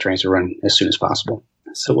trains to run as soon as possible.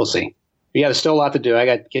 So we'll see. But yeah, there's still a lot to do. I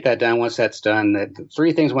got to get that done. Once that's done, the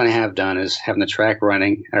three things I want to have done is having the track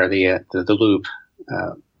running, or the loop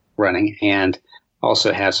running, and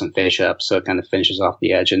also have some finish up, so it kind of finishes off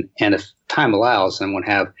the edge. And if time allows, I want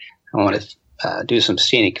to do some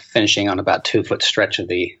scenic finishing on about 2-foot stretch of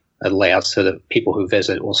the layout, so that people who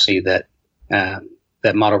visit will see that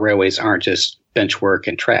that model railways aren't just bench work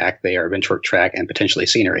and track; they are bench work, track, and potentially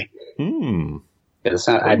scenery. I'm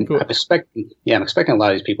expecting a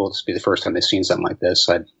lot of these people to be the first time they've seen something like this.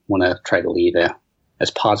 So I want to try to leave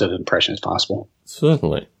as positive impression as possible.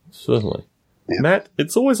 Certainly. Yeah. Matt,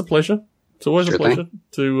 it's always a pleasure. It's always a pleasure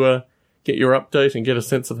to get your update and get a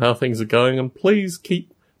sense of how things are going. And please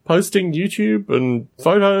keep posting YouTube and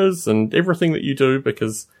photos and everything that you do,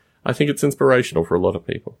 because I think it's inspirational for a lot of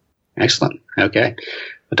people. Excellent. Okay.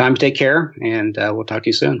 Well, time to take care, and we'll talk to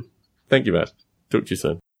you soon. Thank you, Matt. Talk to you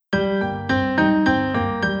soon.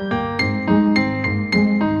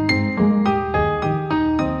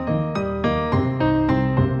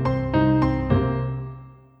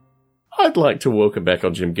 I'd like to welcome back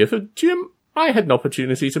on Jim Gifford. Jim, I had an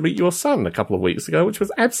opportunity to meet your son a couple of weeks ago, which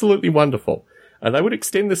was absolutely wonderful. And I would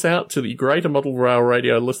extend this out to the greater Model Rail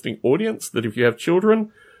Radio listening audience, that if you have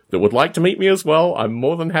children that would like to meet me as well, I'm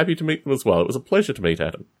more than happy to meet them as well. It was a pleasure to meet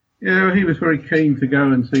Adam. Yeah, well, he was very keen to go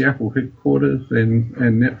and see Apple headquarters and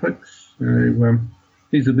Netflix.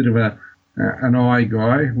 He's a bit of an eye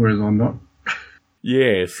guy, whereas I'm not.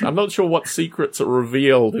 Yes, I'm not sure what secrets are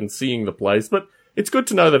revealed in seeing the place, but it's good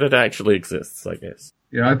to know that it actually exists, I guess.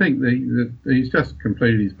 Yeah, I think that he's just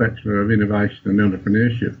completed his Bachelor of Innovation and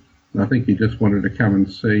Entrepreneurship. I think he just wanted to come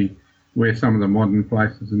and see where some of the modern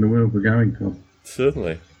places in the world were going to.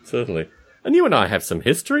 Certainly. And you and I have some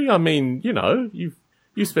history. I mean, you know, you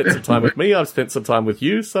spent some time with me, I've spent some time with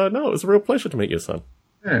you, so no, it was a real pleasure to meet your son.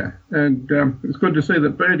 Yeah, and it's good to see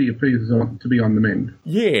that Birdie appears to be on the mend.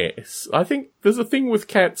 Yes, I think there's a thing with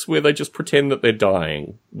cats where they just pretend that they're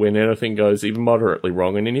dying when anything goes even moderately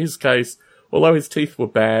wrong, and in his case, although his teeth were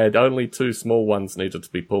bad, only 2 small ones needed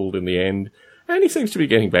to be pulled in the end, and he seems to be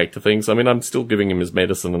getting back to things. I mean, I'm still giving him his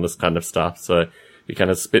medicine and this kind of stuff, so he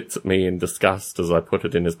kind of spits at me in disgust as I put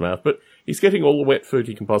it in his mouth, but he's getting all the wet food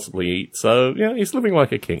he can possibly eat, so, yeah, he's living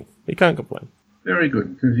like a king. He can't complain. Very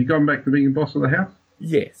good. Has he gone back to being boss of the house?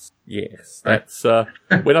 Yes. That's,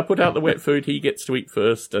 when I put out the wet food, he gets to eat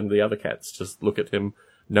first, and the other cats just look at him,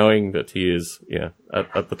 knowing that he is,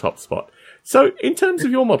 at the top spot. So, in terms of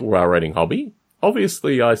your model rail rating hobby,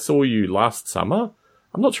 obviously I saw you last summer.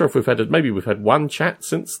 I'm not sure if we've had one chat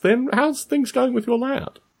since then. How's things going with your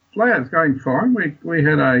layout? Layout's going fine. We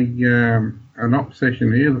had an op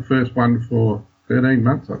session here, the first one for 13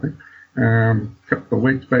 months, I think, a couple of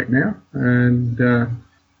weeks back now, and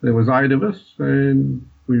there was 8 of us, and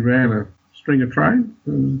we ran a string of trains,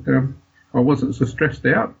 and I wasn't so stressed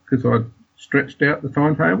out because I'd stretched out the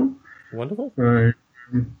timetable. Wonderful. So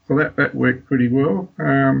that worked pretty well.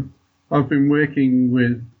 I've been working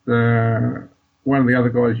with one of the other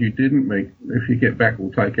guys you didn't meet. If you get back,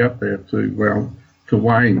 we'll take you up there to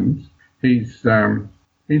Wayne's. He's got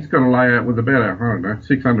a layout with about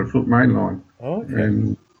 600-foot main line. Oh,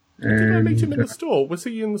 okay. Did I meet him in the store? Was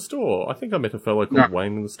he in the store? I think I met a fellow called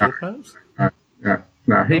Wayne in the store, perhaps.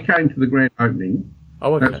 No, he came to the grand opening.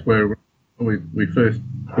 Oh, okay. That's where we first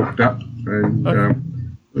hooked up,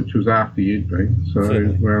 and which was after you'd been. So,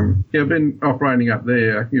 I've been operating up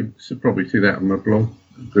there. You should probably see that on my blog.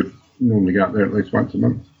 I normally go up there at least once a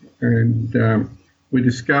month. And we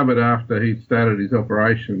discovered after he'd started his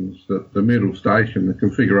operations that the middle station, the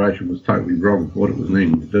configuration was totally wrong for what it was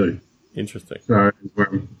needing to do. Interesting. So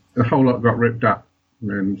the whole lot got ripped up,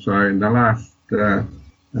 and so in the last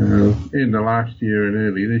year and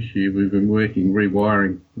early this year, we've been working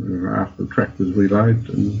rewiring after the tractors reload,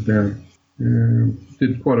 and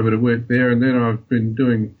did quite a bit of work there. And then I've been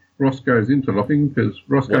doing Roscoe's interlocking because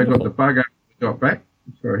Roscoe got the bug after he got back,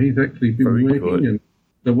 so he's actually been working. Good. And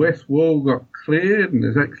the west wall got cleared, and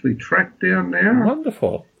there's actually track down now.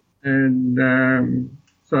 Wonderful. And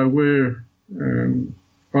so we're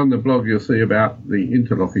on the blog, you'll see about the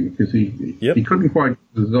interlocking because he couldn't quite get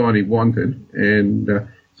the design he wanted, and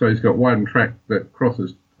so he's got one track that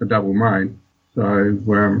crosses a double main. So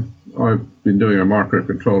I've been doing a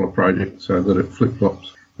microcontroller project so that it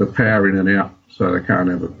flip-flops the power in and out so they can't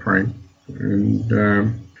have a preen. And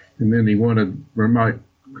then he wanted remote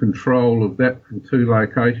control of that from 2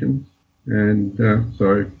 locations, and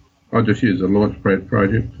so I just used a Launchpad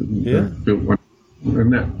project and built one.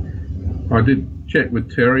 And that I did check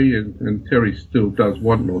with Terry, and Terry still does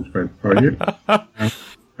one Launchpad project.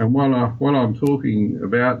 And while I'm talking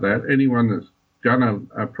about that, anyone that's done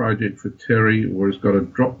a project for Terry or has got a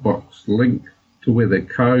Dropbox link to where their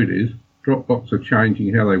code is, Dropbox are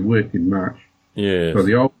changing how they work in March. Yes. So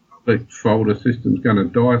the old folder system's going to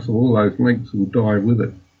die, so all those links will die with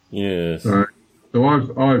it. Yes. So So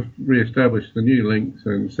I've re-established the new links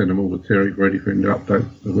and sent them all to Terry, ready for him to update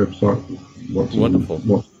the website. Wonderful.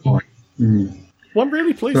 What's like. Well, I'm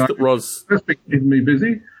really pleased that Ros... That's been keeping me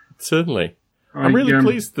busy. Certainly. I'm really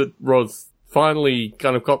pleased that Ros finally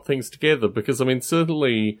kind of got things together, because, I mean,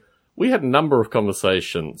 certainly we had a number of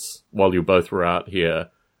conversations while you both were out here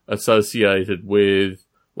associated with,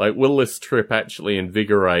 like, will this trip actually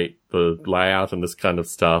invigorate the layout and this kind of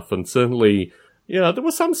stuff? And certainly, you know, there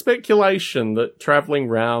was some speculation that traveling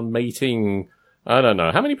around, meeting, I don't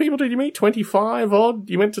know, how many people did you meet? 25 odd?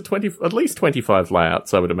 You went to at least 25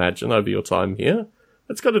 layouts, I would imagine, over your time here.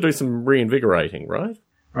 It's got to do some reinvigorating, right?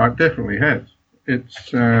 It definitely has.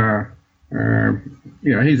 It's, you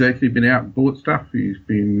know, he's actually been out and bought stuff. He's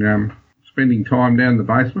been spending time down the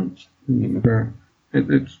basement. And,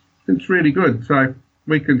 it's really good. So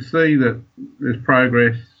we can see that there's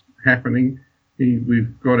progress happening.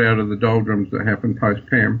 We've got out of the doldrums that happened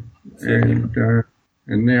post-PAM.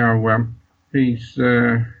 And now he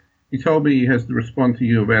told me he has to respond to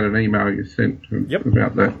you about an email you sent to him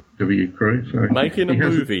about that W crew. So making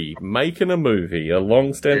a movie, a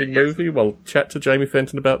long-standing movie. We'll chat to Jamie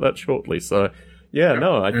Fenton about that shortly. So,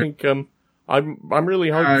 I think I'm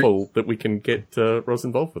really hopeful that we can get Ros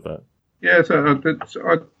involved with that. Yeah, so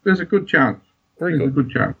there's a good chance. Very good.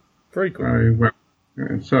 Very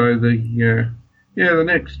good. So the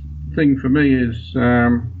next thing for me is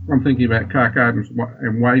I'm thinking about car gardens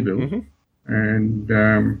and waybills, and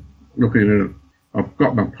looking at it. I've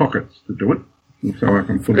got my pockets to do it, so I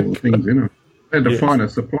can put all the things in it. I had to find a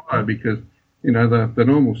supplier because, you know, the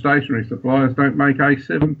normal stationary suppliers don't make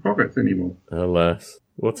A7 pockets anymore. Alas,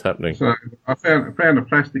 what's happening? So I found a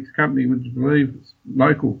plastics company which I believe is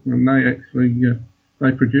local, and they actually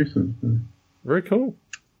they produce them. So. Very cool.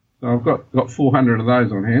 So I've got 400 of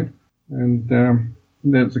those on hand, and then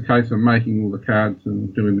it's a case of making all the cards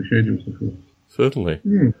and doing the schedules, of course. Certainly.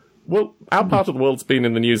 Well, our part of the world's been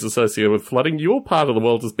in the news associated with flooding. Your part of the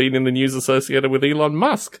world has been in the news associated with Elon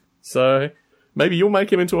Musk. So maybe you'll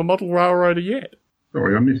make him into a model railroader yet.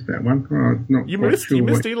 Sorry, I missed that one. You missed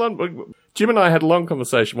Elon. Jim and I had a long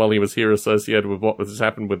conversation while he was here associated with what has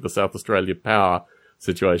happened with the South Australia power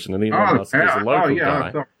situation. And Elon Musk is a local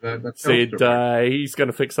guy. Said he's going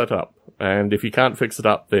to fix that up. And if he can't fix it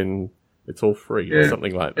up, then it's all free or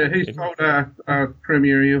something like that. Yeah, he's told our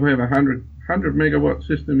Premier he'll have 100 megawatt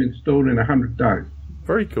system installed in 100 days.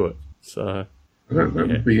 Very good. So that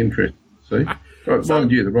would be interesting to see.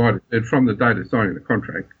 Mind you, the writer said from the date of signing the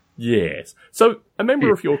contract. Yes. So a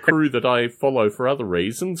member of your crew that I follow for other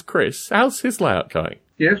reasons, Chris, how's his layout going?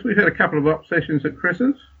 Yes, we've had a couple of op sessions at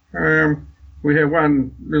Chris's. We had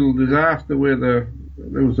one little disaster where there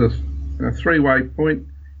was a three-way point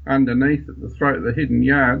underneath at the throat of the Hidden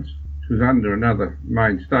Yards, which was under another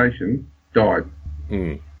main station, died.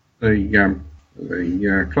 The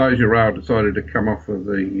closure rail decided to come off of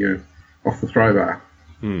the throw bar.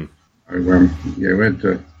 So, we had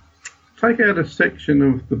to take out a section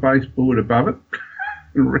of the baseboard above it,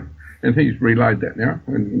 and he's relayed that now.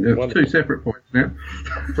 And there's two separate points now.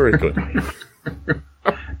 Very good.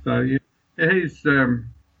 So he's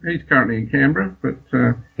currently in Canberra, but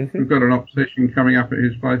we've got an op session coming up at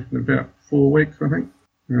his place in about 4 weeks, I think.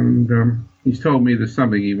 And he's told me there's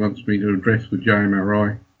something he wants me to address with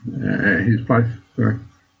JMRI at his place. So,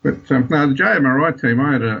 but no, the JMRI team,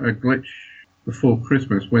 I had a glitch before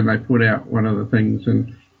Christmas when they put out one of the things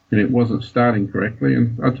and it wasn't starting correctly.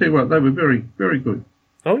 And I'll tell you what, they were very, very good.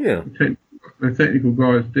 Oh, yeah. The technical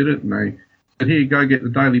guys did it, and they said, here, go get the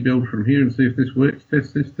daily build from here and see if this works.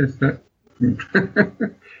 Test this, test that.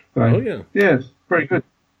 So, yes, very good.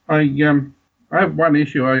 I have one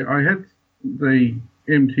issue. I had the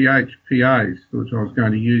MTH PAs, which I was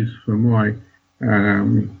going to use for my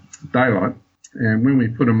daylight, and when we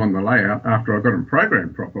put them on the layout, after I got them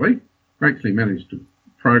programmed properly, I actually managed to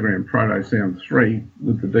program Proto Sound 3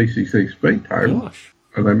 with the DCC speed table,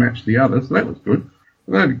 so they matched the others, so that was good.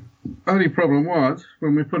 The only problem was,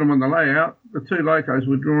 when we put them on the layout, the two locos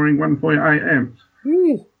were drawing 1.8 amps.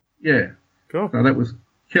 Ooh. Yeah. Cool. So that was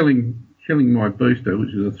killing my booster,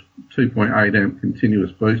 which is a 2.8 amp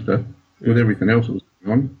continuous booster, with everything else that was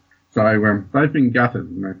going on. So they've been gutted,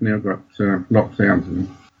 and they've now got lock sounds in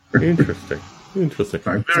them. Interesting. So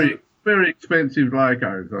very expensive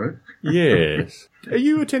locos, though. Yes. Are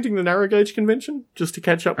you attending the narrow gauge convention just to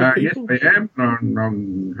catch up with people? Yes, I am.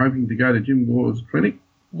 I'm hoping to go to Jim Gore's clinic.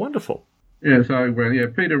 Wonderful. Yeah, so,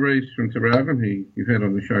 Peter Reeves from Tarragon, you've had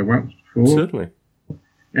on the show once before. Certainly.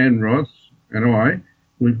 And Ross and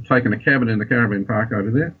we've taken a cabin in the caravan park over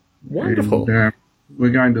there. Wonderful. And, we're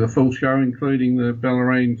going to the full show, including the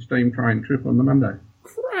Bellarine steam train trip on the Monday.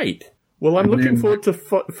 Great. Well, I'm looking forward to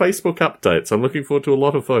Facebook updates. I'm looking forward to a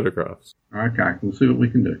lot of photographs. Okay, we'll see what we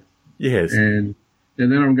can do. Yes. And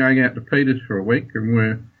then I'm going out to Peters for a week,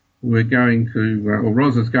 and we're going to,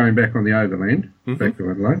 Ros is going back on the overland, back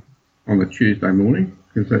to Adelaide, on the Tuesday morning,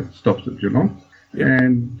 because that stops at Geelong. Yep.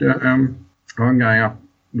 And I'm going up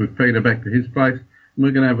with Peter back to his place, and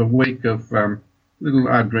we're going to have a week of little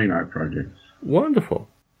Arduino projects. Wonderful.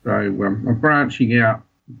 So I'm branching out.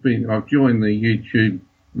 I've joined the YouTube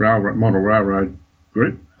Model Railroad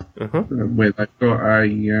group, where they've got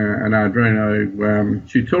an Arduino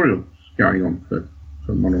tutorial going on for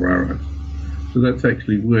model railroads. So that's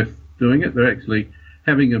actually worth doing it. They're actually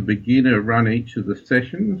having a beginner run each of the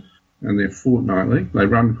sessions, and they're fortnightly. They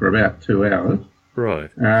run for about 2 hours. Right.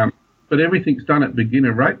 But everything's done at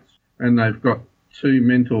beginner rates, and they've got 2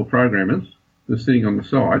 mentor programmers that are sitting on the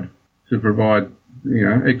side to provide,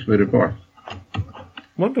 expert advice.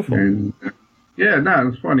 Wonderful. And I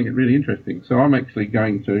was finding it really interesting. So I'm actually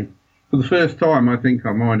going to, for the first time, I think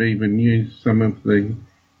I might even use some of the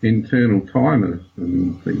internal timers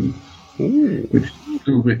and things, which is a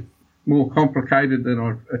little bit more complicated than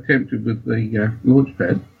I've attempted with the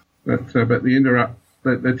Launchpad. But the interrupt,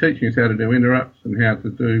 they're teaching us how to do interrupts and how to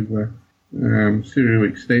do serial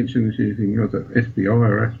extensions using SPI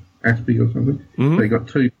or ASPI or something. Mm-hmm. So you've got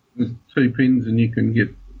two pins and you can get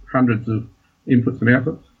hundreds of inputs and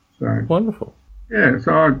outputs. So wonderful. Yeah,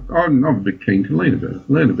 so I'm a bit keen to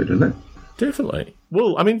learn a bit of that. Definitely.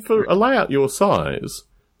 Well, I mean, for a layout your size,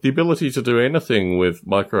 the ability to do anything with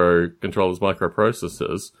microcontrollers,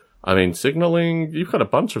 microprocessors, I mean, signaling, you've got a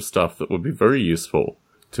bunch of stuff that would be very useful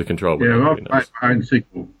to control. Yeah, I've made my own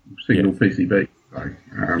signal PCB, so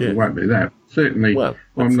it won't be that. Certainly, well,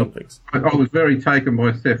 I was very taken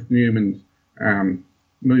by Seth Newman's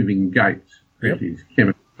moving gates at his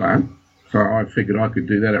chemical plant, so I figured I could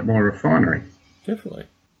do that at my refinery. Definitely.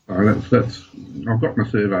 So that's. I've got my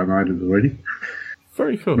servo motors already.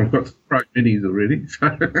 Very cool. I've got Pro Minis already,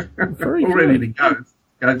 so very all ready to go.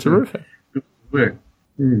 Terrific. To work.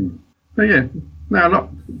 So yeah,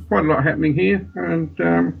 quite a lot happening here, and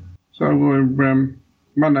so we're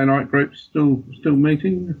Monday night group's still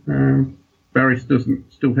meeting. Barry still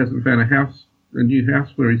hasn't found a new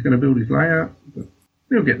house where he's going to build his layout. But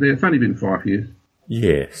he'll get there. It's only been 5 years.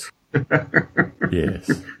 Yes. Yes.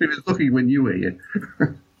 He was looking when you were here.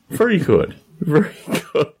 Very good. Very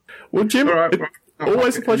good. Well, Jim,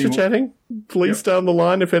 always a pleasure chatting. Please stay on the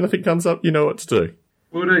line. If anything comes up, you know what to do.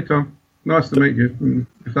 Will do, Tom. Nice to meet you. And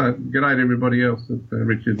good day to everybody else,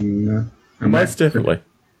 Richard and most Matt, definitely.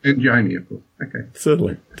 And Jamie, of course. Okay.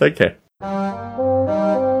 Certainly. Take care.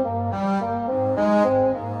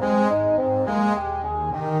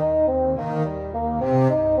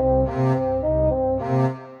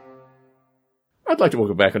 I'd like to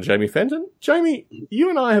welcome back on Jamie Fenton. Jamie, you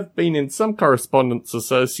and I have been in some correspondence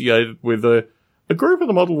associated with a group of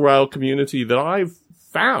the model rail community that I've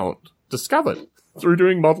discovered through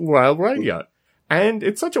doing model rail radio. And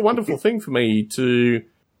it's such a wonderful thing for me to,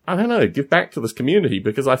 give back to this community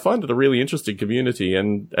because I find it a really interesting community.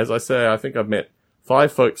 And as I say, I think I've met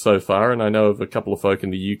 5 folk so far, and I know of a couple of folk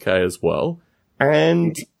in the UK as well.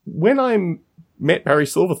 And when I met Barry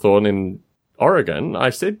Silverthorne in Oregon,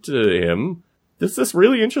 I said to him, there's this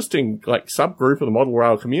really interesting, subgroup of the model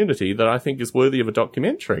rail community that I think is worthy of a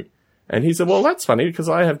documentary. And he said, well, that's funny because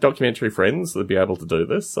I have documentary friends that'd be able to do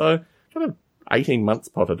this. So kind of 18 months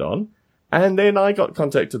potted on. And then I got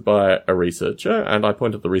contacted by a researcher and I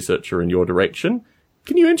pointed the researcher in your direction.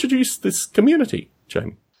 Can you introduce this community,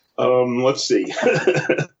 Jamie? Let's see.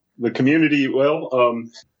 The community, as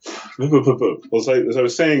I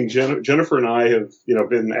was saying, Jennifer and I have,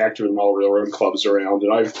 been active in model railroad clubs around,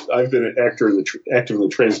 and I've been active in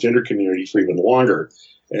the transgender community for even longer.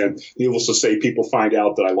 And needless to say, people find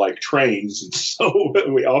out that I like trains, and so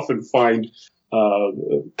we often find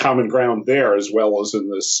common ground there as well as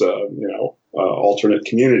in this, alternate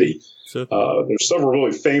community. Sure. There's several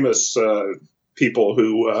really famous people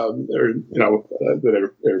who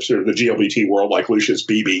that are sort of the GLBT world, like Lucius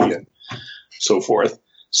Beebe and so forth.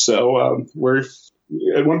 So we're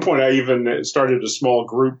at one point I even started a small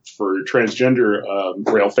group for transgender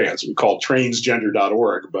rail fans. We called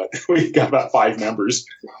trainsgender.org, but we got about 5 members.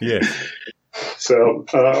 Yeah. So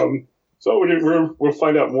we'll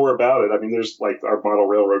find out more about it. I mean, there's our model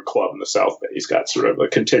railroad club in the South Bay. He's got sort of a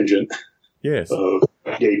contingent of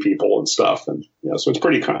gay people and stuff. And, so it's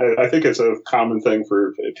I think it's a common thing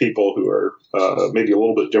for people who are maybe a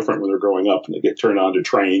little bit different when they're growing up and they get turned on to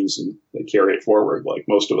trains and they carry it forward like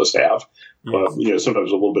most of us have. Yes.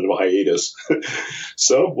 Sometimes a little bit of a hiatus.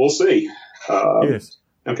 So we'll see. Yes.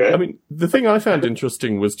 Okay. I mean, the thing I found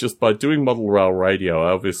interesting was just by doing model rail radio,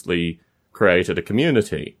 I obviously created a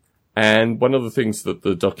community. And one of the things that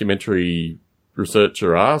the documentary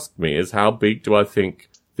researcher asked me is, how big do I think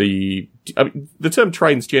the term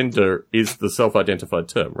transgender is the self-identified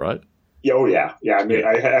term, right? Oh, yeah. Yeah, I mean,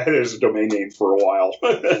 I had it as a domain name for a while.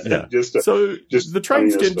 Yeah. The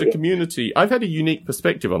transgender community, I've had a unique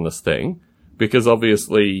perspective on this thing, because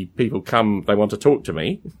obviously people come, they want to talk to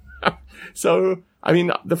me. So, I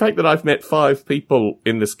mean, the fact that I've met 5 people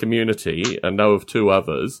in this community and know of 2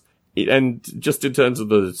 others, and just in terms of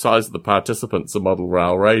the size of the participants of Model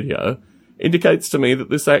Rail Radio, indicates to me that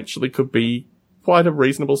this actually could be quite a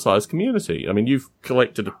reasonable sized community. I mean, you've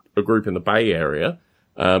collected a group in the Bay Area,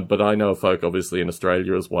 but I know folk obviously in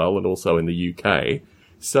Australia as well, and also in the UK.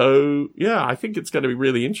 So, yeah, I think it's going to be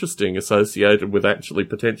really interesting associated with actually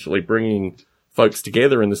potentially bringing folks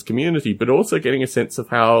together in this community, but also getting a sense of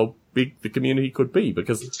how big the community could be,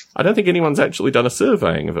 because I don't think anyone's actually done a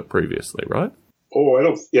surveying of it previously, right? Oh, I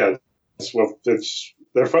don't. Yeah, well,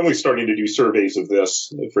 they're finally starting to do surveys of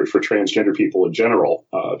this for transgender people in general,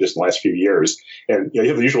 just in the last few years. And you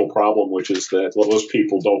have the usual problem, which is that most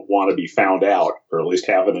people don't want to be found out, or at least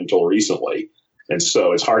haven't until recently. And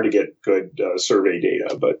so it's hard to get good survey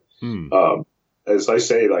data. But as I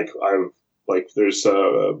say, there's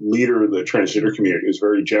a leader in the transgender community who's a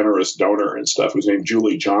very generous donor and stuff, who's named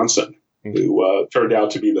Julie Johnson, who turned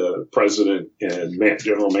out to be the president and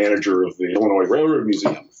general manager of the Illinois Railroad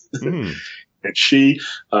Museum. And she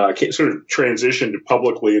sort of transitioned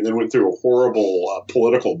publicly and then went through a horrible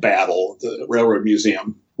political battle at the Railroad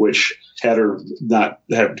Museum, which had her not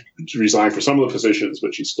have resigned for some of the positions,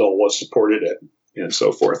 but she still was supported it and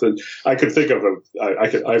so forth. And I could think of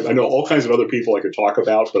I know all kinds of other people I could talk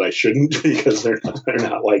about, but I shouldn't, because they're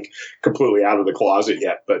not like completely out of the closet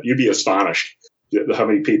yet. But you'd be astonished how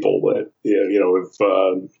many people that you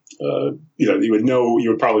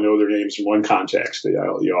would probably know their names in one context.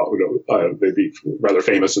 They'd be rather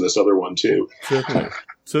famous in this other one too.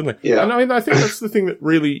 Certainly. Yeah. And I mean, I think that's the thing that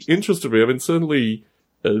really interested me. I mean, certainly,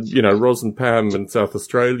 Ros and Pam in South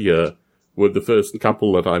Australia were the first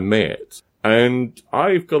couple that I met. And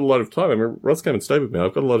I've got a lot of time. I mean, Ros came and stayed with me.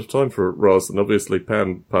 I've got a lot of time for Ros, and obviously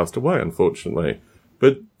Pam passed away, unfortunately.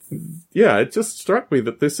 But yeah, it just struck me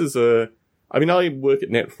that this is I work at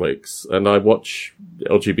Netflix and I watch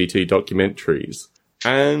LGBT documentaries,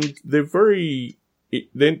 and they're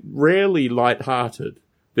rarely lighthearted.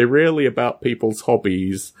 They're rarely about people's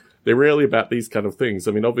hobbies. They're rarely about these kind of things.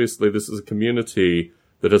 I mean, obviously this is a community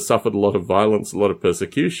that has suffered a lot of violence, a lot of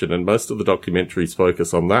persecution, and most of the documentaries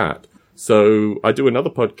focus on that. So I do another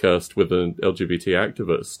podcast with an LGBT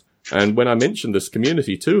activist, and when I mentioned this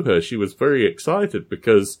community to her, she was very excited,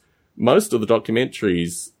 because most of the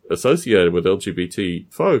documentaries associated with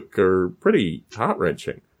LGBT folk are pretty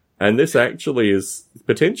heart-wrenching. And this actually is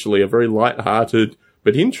potentially a very light-hearted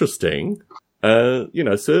but interesting,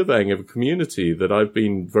 surveying of a community that I've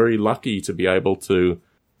been very lucky to be able to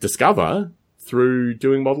discover through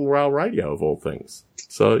doing Model Rail Radio, of all things.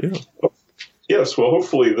 So, yeah. Yes, well,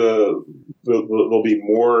 hopefully there'll be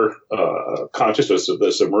more consciousness of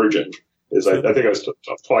this emerging. I think I was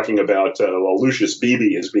talking about Lucius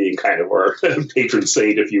Beebe as being kind of our patron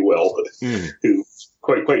saint, if you will, who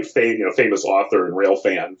quite famous author and rail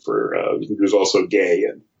fan who's also gay,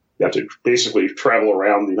 and you have to basically travel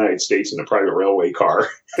around the United States in a private railway car,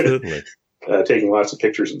 taking lots of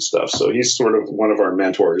pictures and stuff. So he's sort of one of our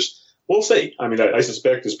mentors. We'll see. I mean, I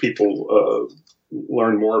suspect as people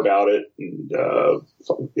learn more about it, and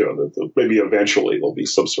maybe eventually there'll be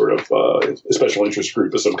some sort of special interest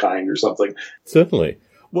group of some kind or something. Certainly.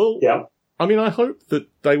 Well, yeah. I mean, I hope that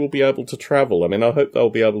they will be able to travel. I mean, I hope they'll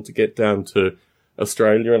be able to get down to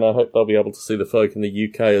Australia, and I hope they'll be able to see the folk in the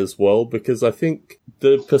UK as well, because I think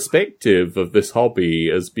the perspective of this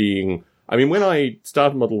hobby as being, I mean, when I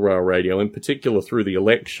started Model Rail Radio, in particular through the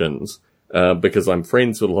elections, because I'm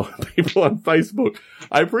friends with a lot of people on Facebook,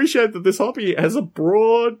 I appreciate that this hobby has a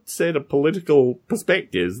broad set of political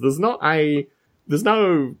perspectives. There's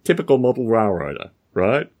no typical model railroader,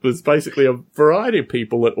 right? There's basically a variety of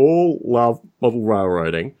people that all love model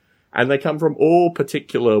railroading, and they come from all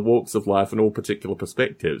particular walks of life and all particular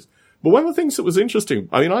perspectives. But one of the things that was interesting,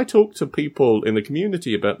 I mean, I talked to people in the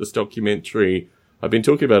community about this documentary. I've been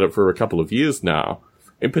talking about it for a couple of years now.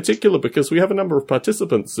 In particular, because we have a number of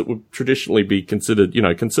participants that would traditionally be considered,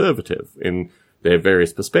 conservative in their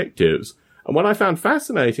various perspectives. And what I found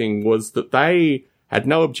fascinating was that they had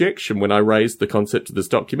no objection when I raised the concept of this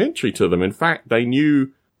documentary to them. In fact, they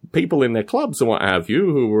knew people in their clubs and what have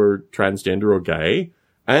you who were transgender or gay.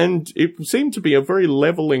 And it seemed to be a very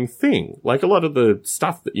leveling thing. Like a lot of the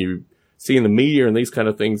stuff that you see in the media and these kind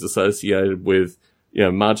of things associated with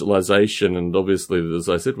marginalization, and obviously, as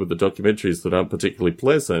I said, with the documentaries that aren't particularly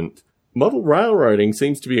pleasant, model railroading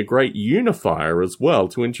seems to be a great unifier as well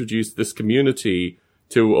to introduce this community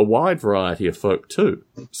to a wide variety of folk too.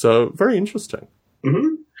 So very interesting.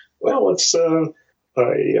 Mm-hmm. Well, it's as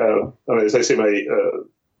I say,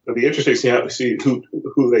 it'll be interesting to see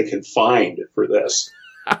who they can find for this,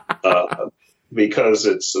 because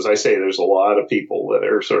it's, as I say, there's a lot of people that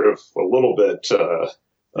are sort of a little bit.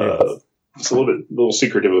 It's a little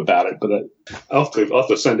secretive about it, but I'll have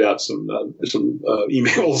to send out some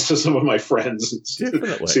emails to some of my friends and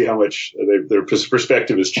see how much their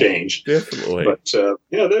perspective has changed. Definitely. But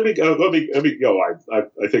that'd be I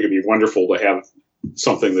think it'd be wonderful to have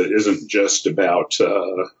something that isn't just about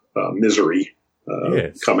misery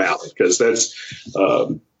come out, because that's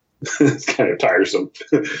kind of tiresome.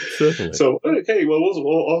 Certainly. So okay, well,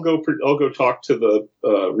 I'll go talk to the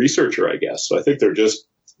researcher, I guess. So I think they're just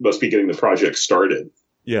must be getting the project started.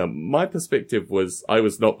 Yeah, my perspective was I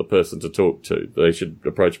was not the person to talk to. They should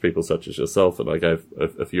approach people such as yourself, and I gave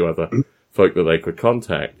a few other folk that they could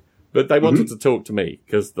contact. But they wanted to talk to me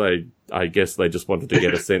because I guess they just wanted to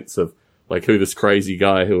get a sense of like who this crazy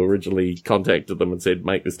guy who originally contacted them and said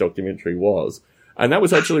make this documentary was. And that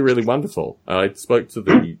was actually really wonderful. I spoke to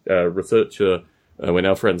the researcher, we're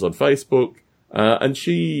now friends on Facebook, and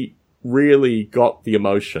she really got the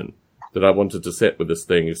emotion that I wanted to set with this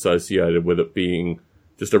thing associated with it being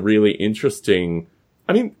just a really interesting,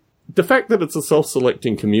 I mean, the fact that it's a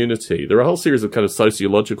self-selecting community, there are a whole series of kind of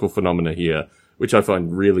sociological phenomena here, which I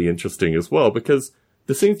find really interesting as well, because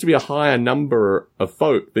there seems to be a higher number of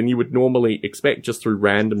folk than you would normally expect just through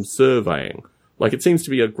random surveying. Like, it seems to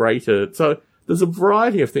be a greater, so there's a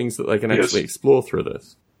variety of things that they can actually explore through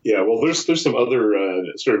this. Yeah, well, there's some other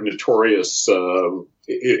sort of notorious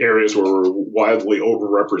areas where we're wildly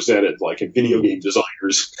overrepresented, like in video game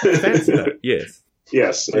designers. That's that, yes.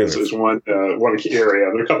 Yes, there's one key area.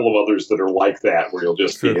 There are a couple of others that are like that, where you'll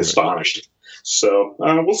just be astonished. So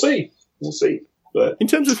we'll see. But in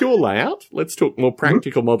terms of your layout, let's talk more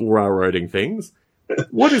practical model railroading things.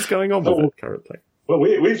 What is going on with it currently? Well,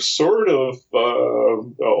 we've sort of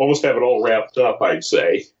almost have it all wrapped up, I'd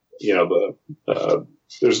say.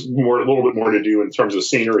 There's a little bit more to do in terms of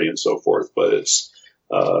scenery and so forth, but it's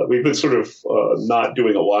we've been sort of not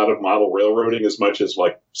doing a lot of model railroading as much as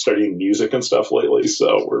like studying music and stuff lately.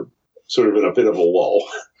 So we're sort of in a bit of a lull.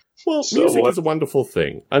 Well, music is a wonderful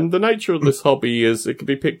thing, and the nature of this hobby is it can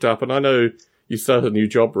be picked up. And I know you started a new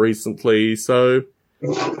job recently, so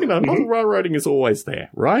model railroading is always there,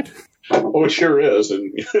 right? Oh, it sure is,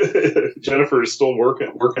 and Jennifer is still working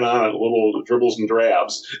on it, little dribbles and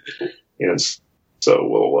drabs, and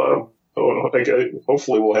so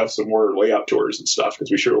hopefully we'll have some more layout tours and stuff,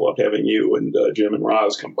 because we sure love having you and Jim and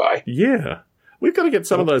Roz come by. Yeah, we've got to get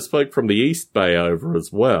some of those folk from the East Bay over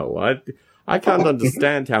as well. I can't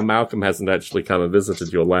understand how Malcolm hasn't actually come and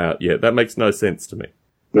visited your layout yet. That makes no sense to me.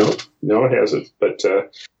 No, it hasn't. But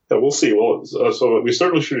we'll see. Well, so we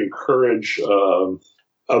certainly should encourage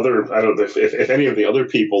other. I don't know if any of the other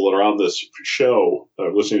people that are on this show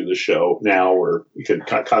are listening to the show now, or you can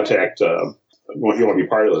contact. You want to be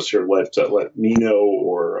part of this, or let me know,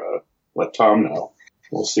 or let Tom know.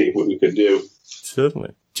 We'll see what we can do.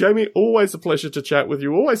 Certainly. Jamie, always a pleasure to chat with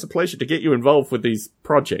you. Always a pleasure to get you involved with these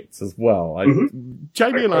projects as well.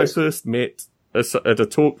 Jamie and I first met at a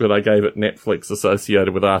talk that I gave at Netflix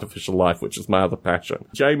associated with artificial life, which is my other passion.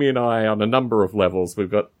 Jamie and I, on a number of levels, we've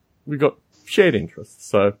got shared interests.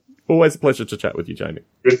 So always a pleasure to chat with you, Jamie.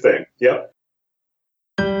 Good thing. Yep.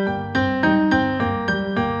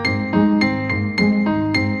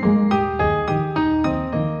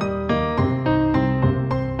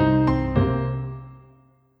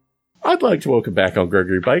 I'd like to welcome back on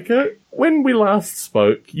Gregory Baker. When we last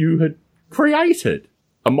spoke, you had created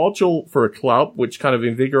a module for a club which kind of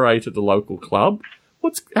invigorated the local club.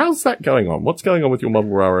 How's that going on? What's going on with your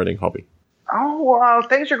model railroading hobby? Oh,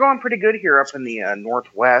 things are going pretty good here up in the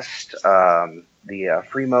Northwest. The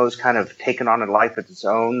Fremo's kind of taken on a life of its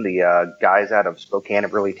own. The guys out of Spokane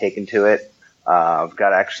have really taken to it. I've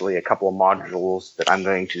got actually a couple of modules that I'm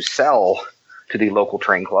going to sell to the local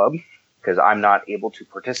train club, because I'm not able to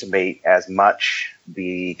participate as much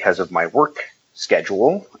because of my work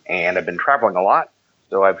schedule, and I've been traveling a lot.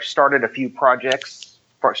 So I've started a few projects,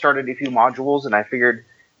 started a few modules, and I figured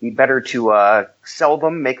it'd be better to sell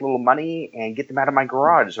them, make a little money, and get them out of my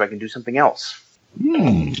garage so I can do something else.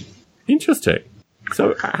 Interesting.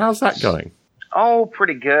 So how's that going? Oh,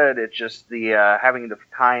 pretty good. It's just the having the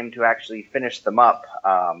time to actually finish them up.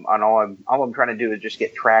 All I'm trying to do is just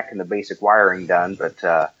get track and the basic wiring done,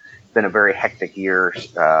 but been a very hectic year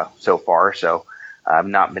so far, so I've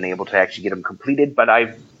not been able to actually get them completed, but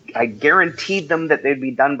I guaranteed them that they'd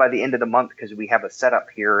be done by the end of the month because we have a setup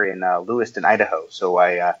here in Lewiston, Idaho. So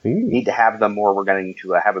I need to have them, or we're going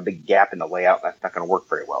to have a big gap in the layout. That's not going to work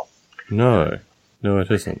very well. No,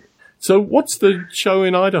 it isn't. So what's the show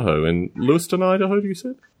in Idaho? In Lewiston, Idaho, you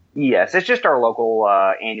said? Yes, it's just our local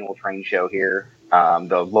annual train show here.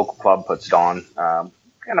 The local club puts it on.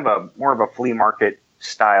 Kind of more of a flea market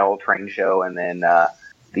style train show. And then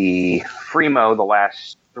the Fremo, the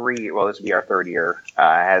last 3, well, this will be our 3rd year,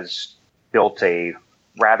 has built a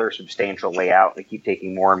rather substantial layout. They keep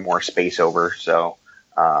taking more and more space over. So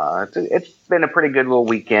it's been a pretty good little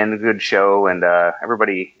weekend, a good show, and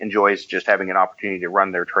everybody enjoys just having an opportunity to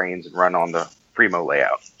run their trains and run on the Fremo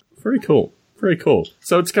layout. Very cool. Very cool.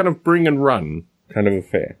 So it's kind of bring and run kind of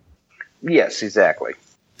affair. Yes, exactly.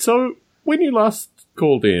 So when you last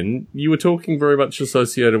called in, you were talking very much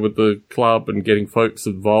associated with the club and getting folks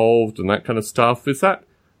involved and that kind of stuff. Is that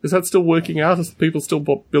still working out? Is people still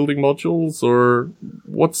building modules, or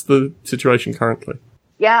what's the situation currently?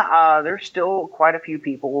 Yeah, there's still quite a few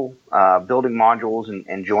people building modules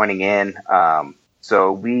and joining in.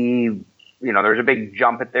 So we, there's a big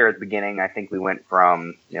jump there at the beginning. I think we went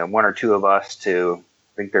from 1 or 2 of us to,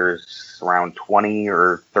 I think there's around 20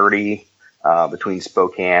 or 30 between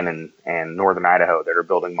Spokane and northern Idaho that are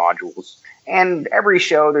building modules. And every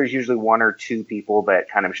show, there's usually 1 or 2 people that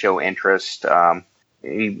kind of show interest.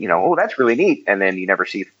 Oh, that's really neat, and then you never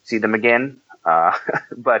see them again.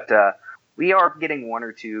 But we are getting 1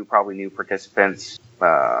 or 2 probably new participants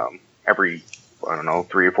every,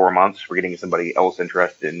 3 or 4 months. We're getting somebody else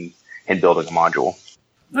interested in building a module.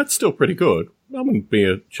 That's still pretty good. I wouldn't be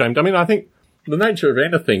ashamed. I mean, I think the nature of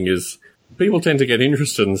anything is people tend to get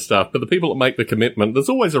interested in stuff, but the people that make the commitment, there's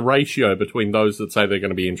always a ratio between those that say they're going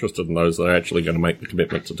to be interested and those that are actually going to make the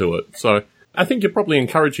commitment to do it. So I think you're probably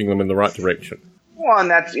encouraging them in the right direction. Well,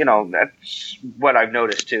 and that's what I've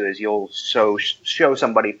noticed too, is you'll show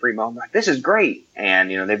somebody Fremo, like, this is great.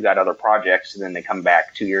 And, they've got other projects, and then they come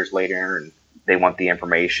back 2 years later and they want the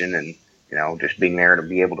information, and, just being there to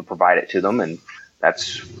be able to provide it to them. And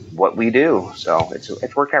that's what we do. So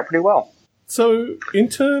it's worked out pretty well. So in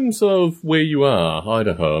terms of where you are,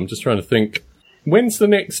 Idaho, I'm just trying to think, when's the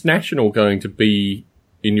next national going to be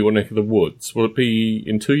in your neck of the woods? Will it be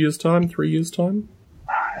in 2 years' time, 3 years' time?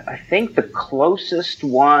 I think the closest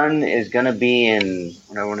one is going to be in,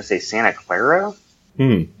 I want to say Santa Clara.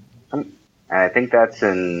 I think that's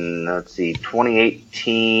in,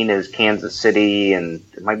 2018 is Kansas City, and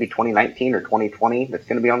it might be 2019 or 2020 that's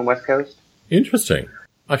going to be on the West Coast. Interesting.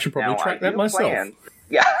 I should probably track that myself.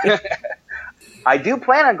 I do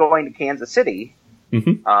plan on going to Kansas City,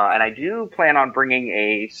 and I do plan on bringing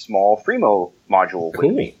a small Fremo module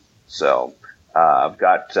with me. So I've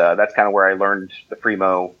got that's kind of where I learned the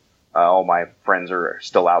Fremo. All my friends are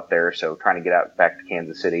still out there, so trying to get back to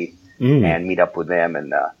Kansas City and meet up with them,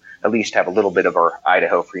 and at least have a little bit of our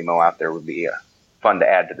Idaho Fremo out there would be fun to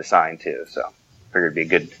add to the sign too. So I figured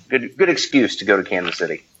it'd be a good excuse to go to Kansas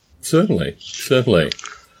City. Certainly.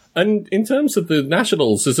 And in terms of the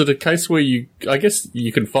nationals, is it a case where I guess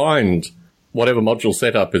you can find whatever module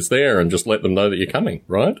setup is there and just let them know that you're coming,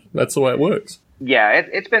 right? That's the way it works. Yeah,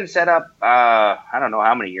 it's been set up, I don't know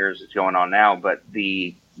how many years it's going on now, but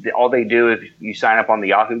all they do is you sign up on the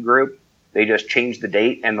Yahoo group, they just change the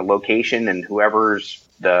date and the location, and whoever's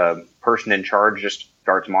the person in charge just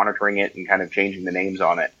starts monitoring it and kind of changing the names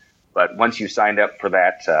on it. But once you signed up for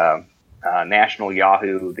that national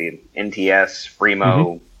Yahoo, the NTS,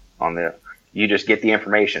 Fremo, you just get the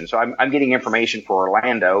information. So I'm getting information for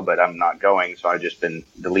Orlando, but I'm not going, so I've just been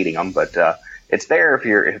deleting them. But it's there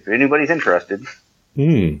if anybody's interested.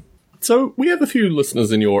 So we have a few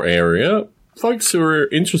listeners in your area. Folks who are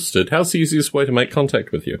interested, how's the easiest way to make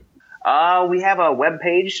contact with you? We have a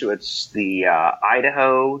webpage, so it's the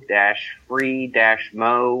Idaho-free-mo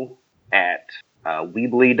at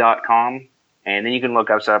Weebly.com. And then you can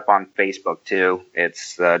look us up on Facebook, too.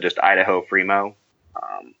 It's just Idaho Fremo.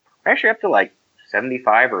 We're actually up to like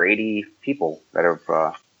 75 or 80 people that are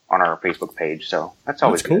on our Facebook page, so that's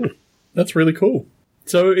always cool. Good. That's really cool.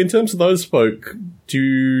 So in terms of those folk, do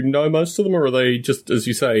you know most of them, or are they just, as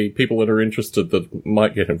you say, people that are interested that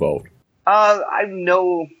might get involved? I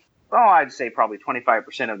know, I'd say probably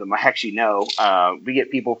 25% of them I actually know. We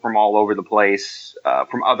get people from all over the place,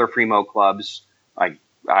 from other Fremo clubs. Like,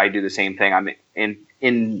 I do the same thing. I'm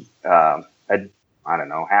in I don't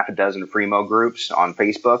know, half a dozen Fremo groups on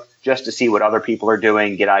Facebook just to see what other people are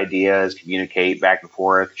doing, get ideas, communicate back and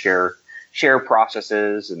forth, share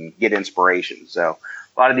processes, and get inspiration. So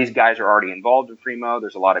a lot of these guys are already involved in Fremo.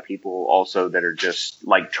 There's a lot of people also that are just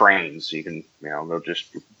like trains. You can, they'll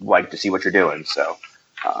just like to see what you're doing. So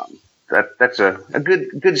that's a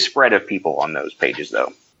good spread of people on those pages,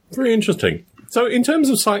 though. Very interesting. So in terms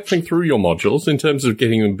of cycling through your modules, in terms of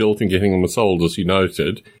getting them built and getting them sold, as you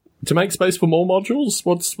noted, to make space for more modules,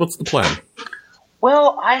 what's the plan?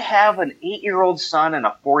 Well, I have an 8-year-old son and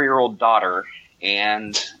a 4-year-old daughter,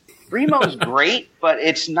 and Fremo's great, but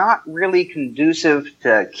it's not really conducive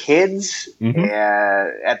to kids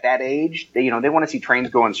at that age. They want to see trains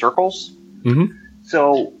go in circles. Mm-hmm.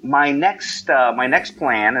 So my next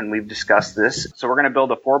plan, and we've discussed this, so we're going to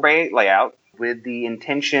build a 4x8 layout with the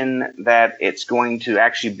intention that it's going to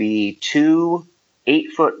actually be 2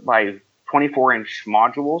 8-foot by 24-inch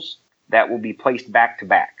modules that will be placed back to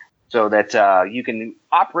back. So that you can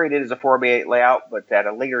operate it as a 4x8 layout, but at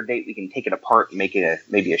a later date we can take it apart and make it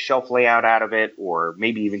maybe a shelf layout out of it, or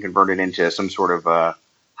maybe even convert it into some sort of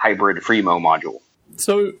hybrid Fremo module.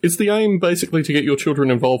 So is the aim basically to get your children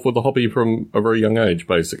involved with the hobby from a very young age,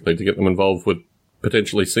 basically, to get them involved with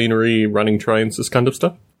potentially scenery, running trains, this kind of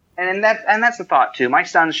stuff? And that's the thought, too. My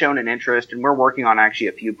son's shown an interest, and we're working on actually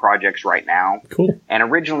a few projects right now. Cool. And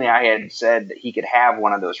originally I had said that he could have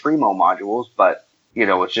one of those Fremo modules, but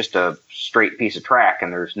it's just a straight piece of track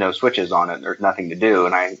and there's no switches on it. And there's nothing to do.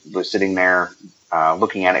 And I was sitting there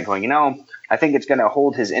looking at it going, I think it's going to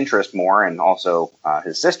hold his interest more, and also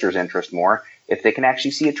his sister's interest more, if they can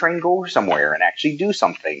actually see a train go somewhere and actually do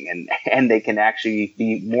something, and they can actually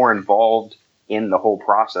be more involved in the whole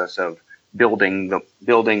process of building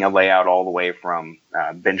a layout all the way from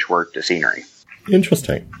bench work to scenery.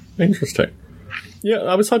 Interesting. Yeah,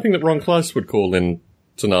 I was hoping that Ron Close would call in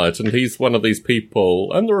tonight, and he's one of these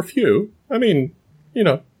people, and there are a few,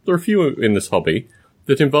 there are a few in this hobby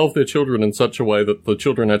that involve their children in such a way that the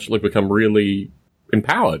children actually become really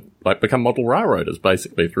empowered, like become model railroaders,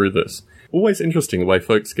 basically, through this. Always interesting the way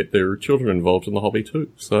folks get their children involved in the hobby,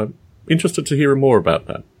 too. So, interested to hear more about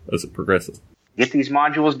that as it progresses. Get these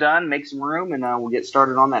modules done, make some room, and we'll get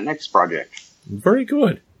started on that next project. Very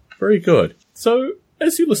good. Very good. So,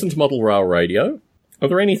 as you listen to Model Rail Radio, are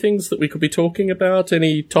there any things that we could be talking about?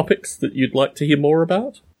 Any topics that you'd like to hear more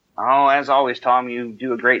about? Oh, as always, Tom, you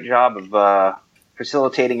do a great job of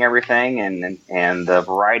facilitating everything, and the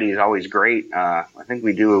variety is always great. I think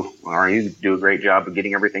you do a great job of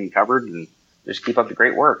getting everything covered, and just keep up the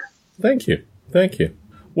great work. Thank you.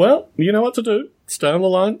 Well, you know what to do. Stay on the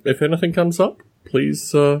line. If anything comes up,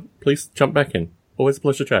 please jump back in. Always a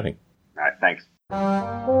pleasure chatting. All right, thanks.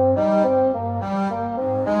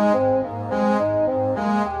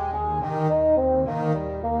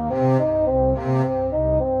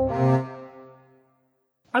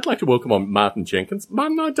 I'd like to welcome on Martin Jenkins.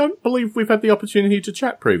 Martin, I don't believe we've had the opportunity to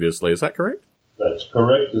chat previously. Is that correct? That's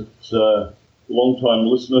correct. It's a long-time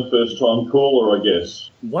listener, first-time caller, I guess.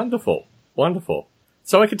 Wonderful.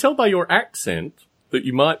 So I can tell by your accent that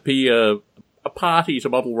you might be a party to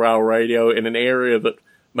Model Rail Radio in an area that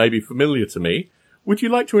may be familiar to me. Would you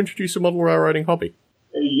like to introduce a model railroading hobby?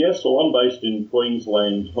 Yes, well, I'm based in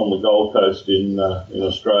Queensland on the Gold Coast in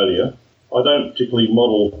Australia. I don't particularly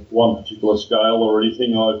model one particular scale or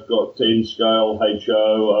anything. I've got N scale,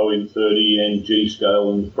 HO, ON30 and G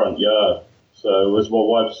scale in the front yard. So as my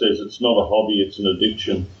wife says, it's not a hobby, it's an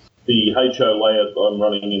addiction. The HO layout I'm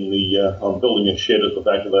running I'm building a shed at the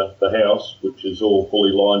back of the house, which is all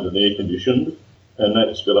fully lined and air conditioned. And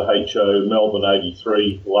that's got a HO Melbourne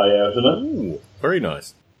 83 layout in it. Ooh, very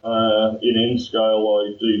nice. In N scale,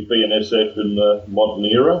 I do BNSF in the modern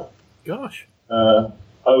era. Gosh.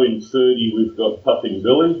 ON30, we've got Puffing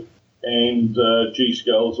Billy, and G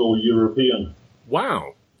scale's all European.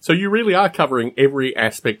 Wow. So you really are covering every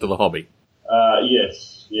aspect of the hobby.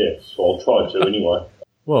 Yes. I'll try to anyway.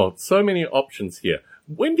 Well, so many options here.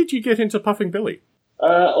 When did you get into Puffing Billy?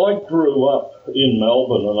 I grew up in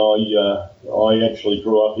Melbourne, and I actually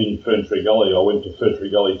grew up in Ferntree Gully. I went to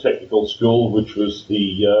Ferntree Gully Technical School, which was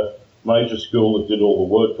the major school that did all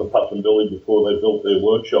the work for Puffing Billy before they built their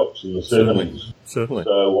workshops in the 70s. Certainly.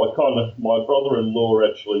 So my brother-in-law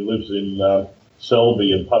actually lives in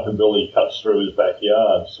Selby, and Puffing Billy cuts through his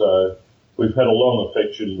backyard. So we've had a long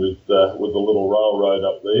affection with the little railroad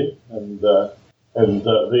up there, and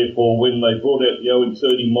therefore when they brought out the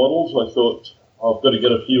ON30 models, I thought, I've got to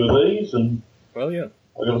get a few of these, and well, yeah,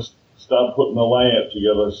 I've got to start putting a layout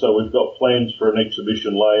together. So we've got plans for an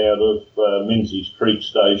exhibition layout of Menzies Creek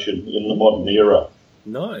Station in the modern era.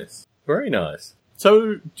 Nice, very nice.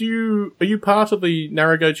 So, are you part of the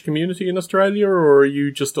narrow gauge community in Australia, or are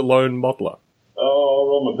you just a lone modeller?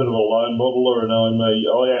 Oh, I'm a bit of a lone modeler, and I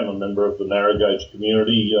am a member of the narrow gauge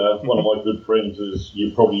community. One of my good friends is,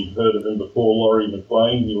 you've probably heard of him before, Laurie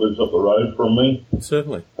McLean. He lives up the road from me.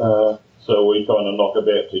 Certainly. So we kind of knock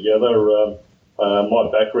about together.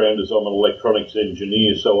 My background is I'm an electronics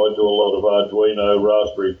engineer, so I do a lot of Arduino,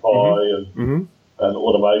 Raspberry Pi, and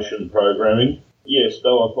automation programming. Yes,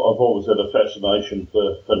 no, I've always had a fascination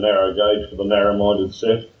for narrow gauge, for the narrow-minded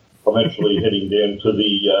set. I'm actually heading down to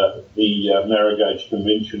the narrow gauge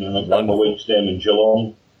convention in a couple of weeks down in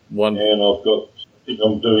Geelong, and I think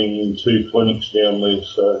I'm doing 2 clinics down there.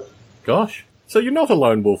 So, gosh, so you're not a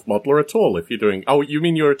lone wolf modeler at all. If you're doing, you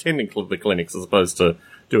mean you're attending the clinics as opposed to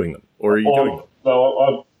doing them, or are you doing them?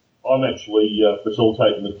 No, I'm actually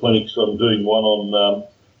facilitating the clinics. I'm doing one on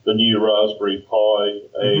the new Raspberry Pi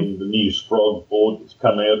and the new Sprog board that's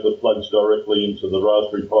come out that plugs directly into the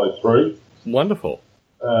Raspberry Pi 3. Wonderful.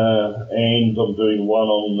 And I'm doing one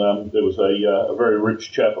on, there was a very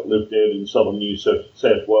rich chap that lived out in southern New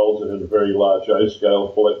South Wales that had a very large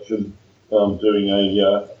O-scale collection. I'm doing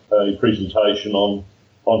a presentation on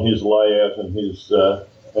his layout and his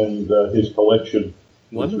collection.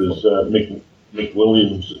 Wonderful. Which was Mick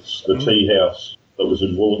Williams. It's the tea house that was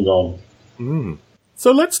in Wollongong.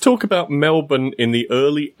 So let's talk about Melbourne in the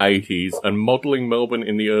early 80s and modelling Melbourne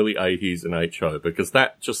in the early 80s in HO, because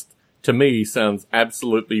that just, to me, sounds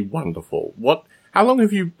absolutely wonderful. How long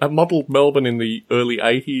have you modelled Melbourne in the early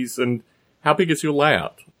 80s, and how big is your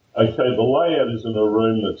layout? Okay, the layout is in a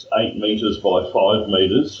room that's 8 metres by 5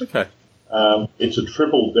 metres. Okay. It's a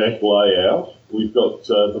triple deck layout. We've got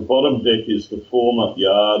the bottom deck is the form-up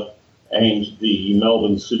yard and the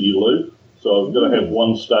Melbourne City Loop. So I've got to have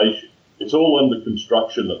one station. It's all under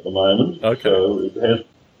construction at the moment. Okay. So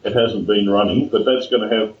it hasn't been running, but that's going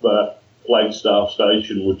to have Flagstaff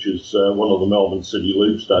Station, which is one of the Melbourne City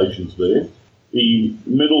Loop stations there. The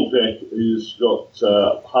middle deck has got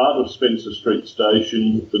part of Spencer Street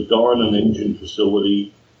Station, the Dynon Engine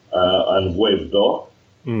Facility, and Webb Dock.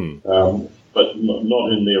 But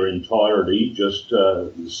not in their entirety, just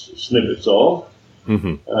snippets of.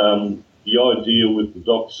 The idea with the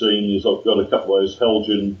dock scene is I've got a couple of those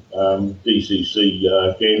Helgen DCC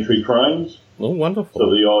gantry cranes. Oh, wonderful.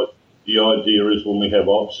 So the idea is when we have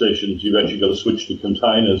off sessions, you've actually got to switch the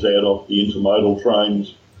containers out off the intermodal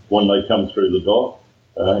trains when they come through the dock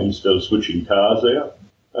instead of switching cars out.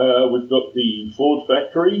 We've got the Ford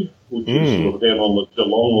factory, which is sort of down on the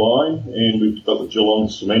Geelong line, and we've got the Geelong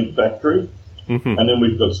cement factory. And then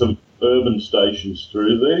we've got some urban stations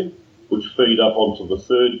through there, which feed up onto the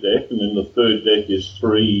third deck, and then the third deck is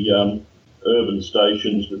 3 urban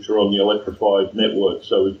stations which are on the electrified network.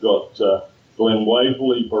 So we've got Glen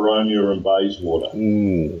Waverley, Boronia and Bayswater.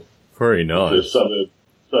 Ooh, very nice. The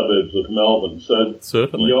suburbs of Melbourne. So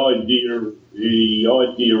certainly. The idea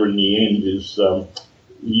in the end is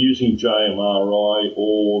using JMRI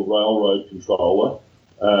or railroad controller.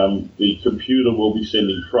 The computer will be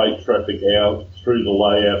sending freight traffic out through the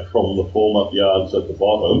layout from the form-up yards at the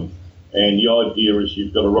bottom. And the idea is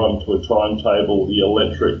you've got to run to a timetable the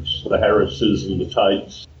electrics, the Harrises and the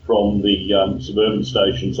Tates from the suburban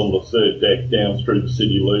stations on the third deck down through the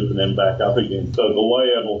city loop and then back up again. So the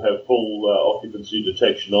layout will have full occupancy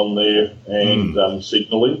detection on there and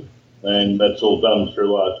signalling, and that's all done through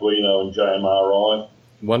Arduino and JMRI.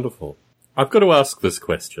 Wonderful. I've got to ask this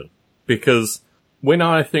question, because when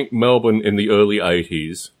I think Melbourne in the early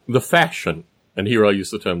 80s, the fashion, and here I use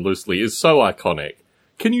the term loosely, is so iconic.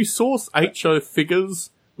 Can you source HO figures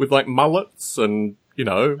with like mullets and, you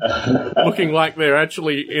know, looking like they're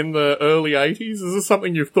actually in the early 80s? Is this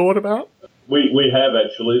something you've thought about? We have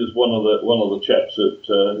actually. There's one of the chaps that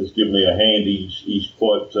has given me a hand. He's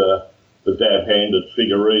quite the dab-handed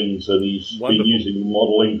figurines, and he's been using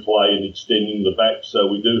modelling clay and extending the back. So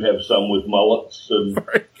we do have some with mullets and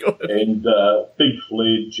big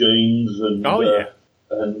flared jeans and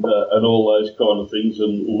and all those kind of things,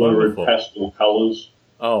 and lurid pastel colours.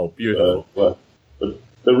 Oh, beautiful. But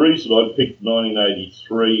the reason I picked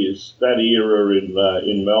 1983 is that era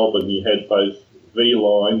in Melbourne, you had both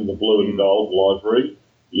V-Line, the blue and gold livery.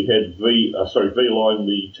 You had V-Line,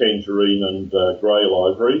 the tangerine and grey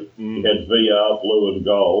livery. You had VR, blue and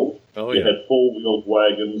gold. You had four-wheeled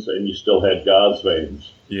wagons, and you still had guards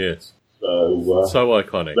vans. Yes. So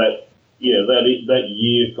iconic. That year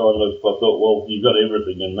kind of, I thought, well, you've got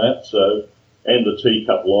everything in that. So, and the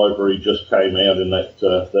teacup livery just came out in that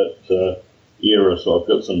era. So I've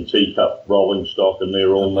got some teacup rolling stock, and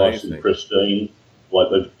they're all nice and pristine,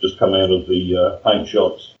 like they've just come out of the paint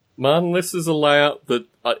shops. Martin, this is a layout that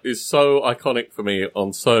is so iconic for me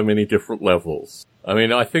on so many different levels. I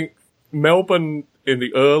mean, I think Melbourne in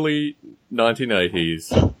the early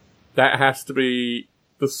 1980s, that has to be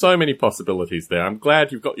there's so many possibilities there. I'm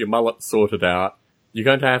glad you've got your mullet sorted out. You're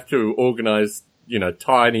going to have to organise,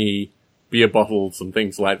 tiny beer bottles and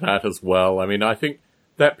things like that as well. I mean, I think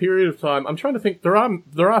that period of time, I'm trying to think, there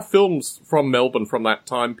are films from Melbourne from that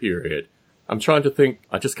time period. I'm trying to think,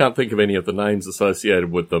 I just can't think of any of the names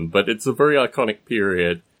associated with them, but it's a very iconic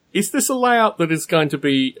period. Is this a layout that is going to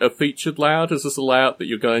be a featured layout? Is this a layout that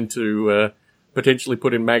you're going to potentially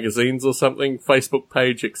put in magazines or something, Facebook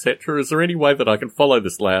page, etc.? Is there any way that I can follow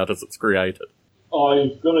this layout as it's created?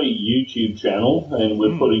 I've got a YouTube channel, and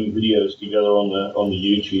we're putting videos together on the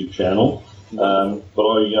YouTube channel. But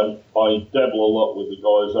I dabble a lot with the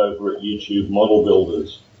guys over at YouTube Model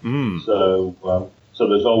Builders. So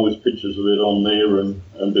there's always pictures of it on there and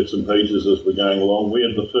bits and pieces as we're going along. We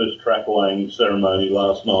had the first track laying ceremony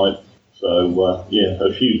last night. So, a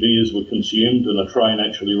few beers were consumed, and a train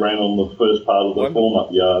actually ran on the first part of the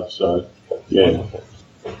warm-up yard. So, yeah. Wonderful.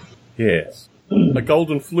 Yes. A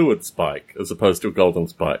golden fluid spike as opposed to a golden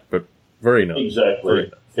spike, but very nice. Exactly. Very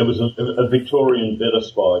nice. It was a Victorian better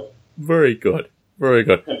spike. Very good. Very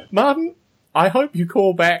good. Martin, I hope you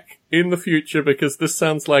call back in the future, because this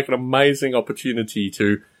sounds like an amazing opportunity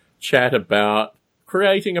to chat about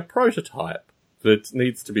creating a prototype that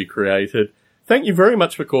needs to be created. Thank you very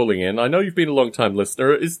much for calling in. I know you've been a long-time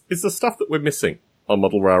listener. Is there stuff that we're missing on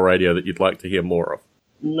Model Rail Radio that you'd like to hear more of?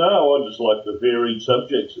 No, I just like the varied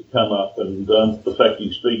subjects that come up, and the fact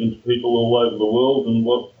you're speaking to people all over the world and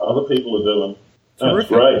what other people are doing. That's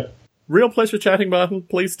great. Real pleasure chatting, Martin.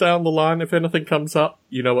 Please stay on the line. If anything comes up,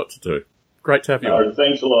 you know what to do. Great to have you on. All right,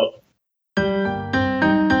 thanks a lot.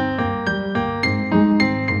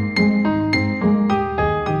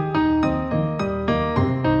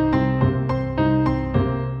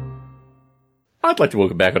 I'd like to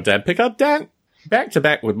welcome back on Dan Pickard. Dan, back to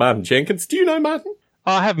back with Martin Jenkins. Do you know Martin?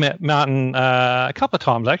 I have met Martin a couple of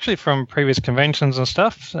times, actually, from previous conventions and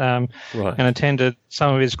stuff, and attended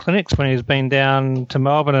some of his clinics when he's been down to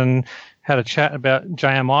Melbourne and had a chat about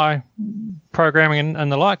JMI programming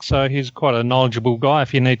and the like. So he's quite a knowledgeable guy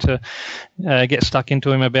if you need to get stuck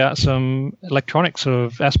into him about some electronic sort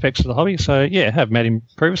of aspects of the hobby. So, yeah, I have met him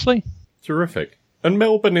previously. Terrific. And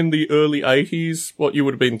Melbourne in the early 80s, what, you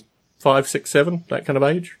would have been 5, 6, 7, that kind of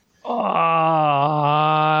age?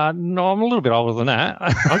 No, I'm a little bit older than that.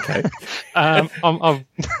 Okay. I'm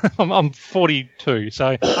 42, so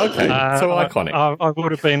okay, so iconic. I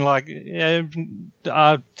would have been like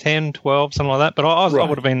 10, 12, something like that. But I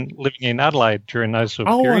would have been living in Adelaide during those sort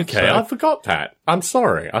of periods. Okay, so. I forgot that. I'm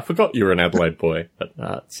sorry, I forgot you were an Adelaide boy.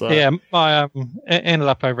 Yeah, I ended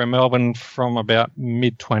up over in Melbourne from about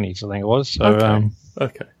mid-20s, I think it was. So,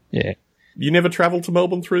 okay. Yeah. You never travelled to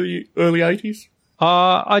Melbourne through the early 80s?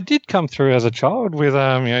 I did come through as a child with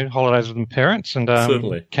holidays with my parents, and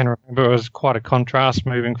certainly can remember it was quite a contrast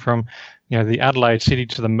moving from the Adelaide city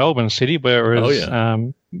to the Melbourne city, where it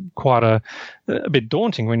was quite a bit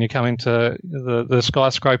daunting when you come into the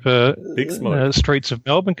skyscraper streets of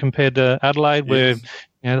Melbourne compared to Adelaide, where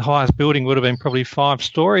the highest building would have been probably 5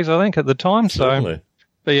 stories, I think, at the time. Certainly. So,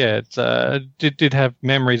 but yeah, it did have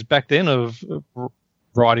memories back then of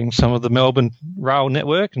riding some of the Melbourne rail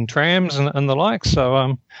network and trams and the like.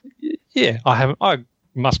 So, I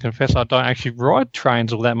must confess I don't actually ride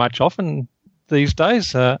trains all that much often these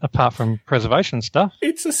days, apart from preservation stuff.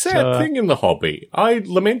 It's a sad thing in the hobby. I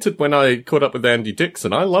lamented when I caught up with Andy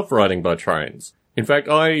Dixon. I love riding by trains. In fact,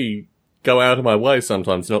 I go out of my way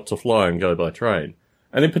sometimes not to fly and go by train.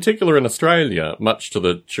 And in particular in Australia, much to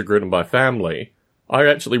the chagrin of my family, I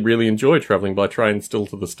actually really enjoy travelling by train still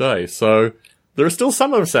to this day. So there are still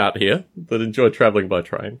some of us out here that enjoy travelling by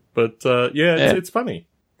train, but it's funny.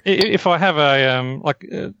 If I have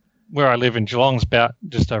where I live in Geelong's about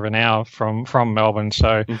just over an hour from Melbourne,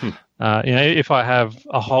 so if I have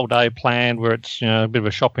a whole day planned where it's a bit of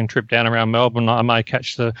a shopping trip down around Melbourne, I may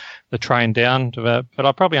catch the train down to that, but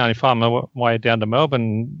I probably only find my way down to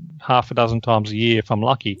Melbourne half a dozen times a year if I'm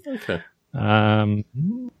lucky. Okay.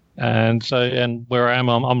 And where I am,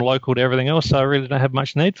 I'm local to everything else, so I really don't have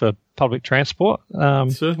much need for public transport.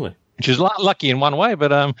 Certainly. Which is lucky in one way,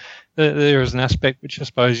 but there is an aspect which I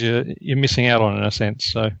suppose you're missing out on in a sense.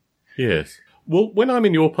 So. Yes. Well, when I'm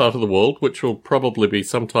in your part of the world, which will probably be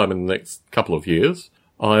sometime in the next couple of years,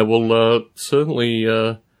 I will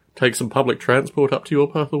certainly take some public transport up to your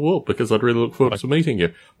part of the world, because I'd really look forward to meeting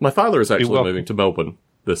you. My father is actually moving to Melbourne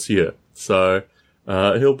this year, so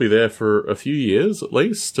he'll be there for a few years at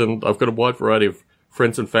least, and I've got a wide variety of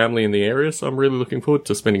friends and family in the area, so I'm really looking forward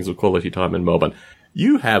to spending some quality time in Melbourne.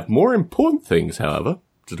 You have more important things, however,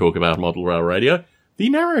 to talk about Model Rail Radio, the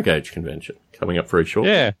Narrow Gauge Convention, coming up very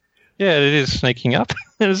shortly. Yeah, Yeah, it is sneaking up.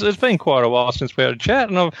 It's been quite a while since we had a chat,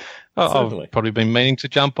 and I've probably been meaning to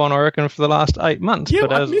jump on, I reckon, for the last 8 months. Yeah,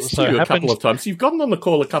 but I've missed you a couple of times. You've gotten on the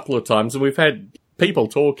call a couple of times, and we've had people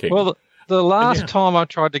talking. Well, the last time I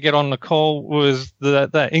tried to get on the call was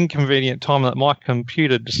that inconvenient time that my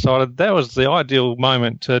computer decided that was the ideal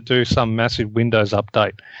moment to do some massive Windows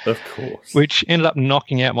update. Of course. Which ended up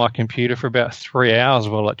knocking out my computer for about 3 hours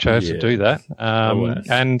while it chose to do that.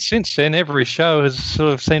 And since then, every show has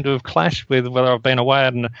sort of seemed to have clashed with whether I've been away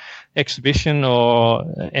at an exhibition or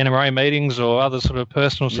NRA meetings or other sort of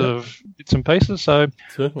personal sort of bits and pieces. So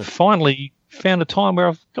finally found a time where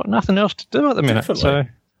I've got nothing else to do at the minute. Definitely. So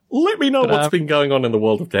let me know what's been going on in the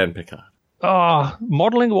world of Dan Pickard.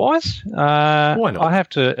 Modelling wise, why not? I have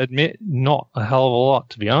to admit, not a hell of a lot,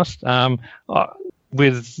 to be honest.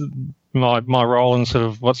 With my role in sort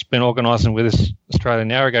of what's been organising with this Australian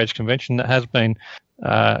Narrow Gauge Convention, that has been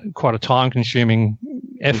quite a time-consuming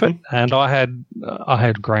effort, and I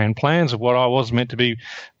had grand plans of what I was meant to be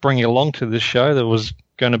bringing along to this show. There was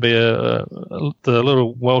going to be the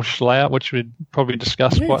little Welsh layout, which we'd probably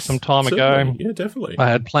discussed quite some time ago. Yeah, definitely. I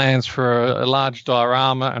had plans for a large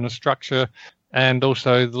diorama and a structure, and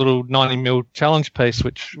also the little 90mm challenge piece,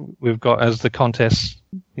 which we've got as the contest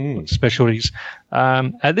specialties.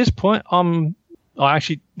 At this point, I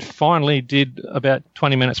actually finally did about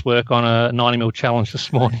 20 minutes work on a 90mm challenge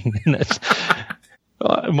this morning, and it's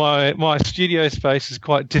my studio space is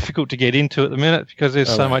quite difficult to get into at the minute because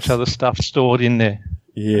there's so much other stuff stored in there.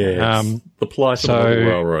 Yeah, the plight of a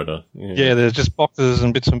railroader. Yeah, there's just boxes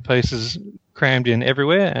and bits and pieces crammed in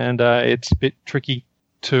everywhere, and it's a bit tricky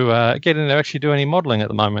to get in there actually do any modelling at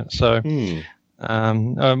the moment. So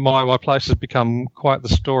my place has become quite the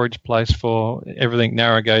storage place for everything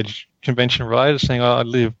narrow gauge convention related, seeing I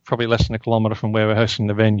live probably less than a kilometre from where we're hosting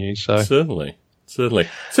the venue. So Certainly.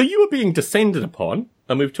 So you were being descended upon,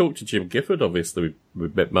 and we've talked to Jim Gifford, obviously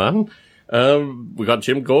we've met Martin. We've got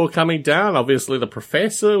Jim Gore coming down, obviously the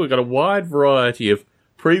professor. We've got a wide variety of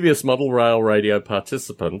previous Model Rail Radio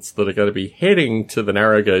participants that are going to be heading to the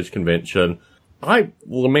Narrow Gauge Convention. I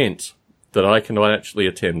lament that I cannot actually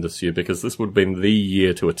attend this year, because this would have been the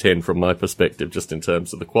year to attend from my perspective, just in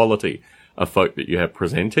terms of the quality of folk that you have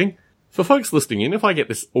presenting. For folks listening in, if I get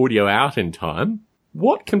this audio out in time,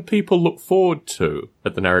 what can people look forward to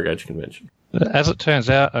at the Narrow Gauge Convention? As it turns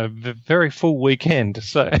out, a very full weekend.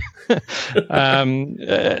 So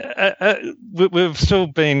we've still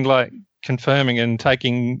been confirming and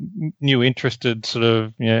taking new interested sort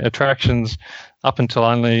of attractions up until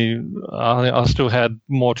only I still had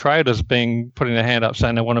more traders putting their hand up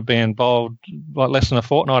saying they want to be involved less than a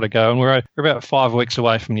fortnight ago, and we're about 5 weeks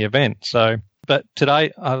away from the event. So, but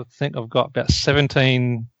today I think I've got about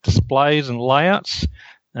 17 displays and layouts.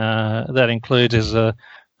 That includes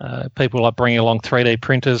people like bringing along 3D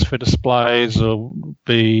printers for displays, or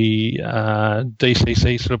be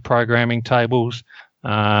DCC sort of programming tables.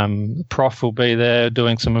 Prof will be there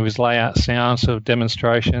doing some of his layout sound sort of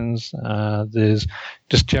demonstrations. There's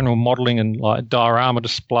just general modelling and like diorama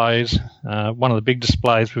displays. One of the big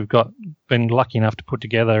displays we've been lucky enough to put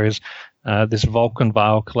together is this Vulcan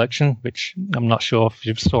Vale collection, which I'm not sure if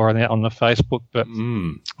you saw that on the Facebook, but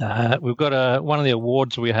we've got one of the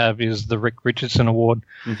awards we have is the Rick Richardson Award.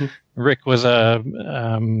 Mm-hmm. Rick was a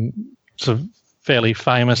sort of fairly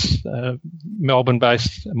famous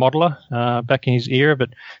Melbourne-based modeller back in his era, but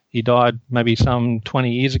he died maybe some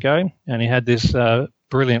 20 years ago, and he had this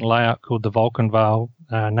brilliant layout called the Vulcan Vale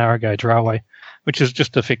Narrow Gauge Railway, which is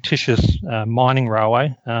just a fictitious mining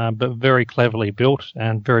railway, but very cleverly built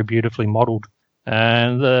and very beautifully modelled.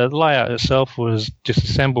 And the layout itself was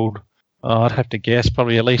disassembled, I'd have to guess,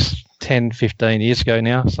 probably at least 10, 15 years ago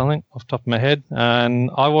now, something off the top of my head. And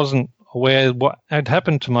I wasn't aware what had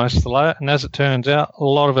happened to most of the layout, and as it turns out, a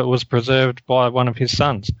lot of it was preserved by one of his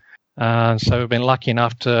sons. So we've been lucky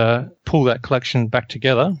enough to pull that collection back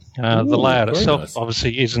together. The layout itself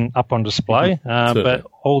obviously isn't up on display, but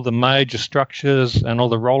all the major structures and all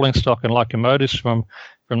the rolling stock and locomotives from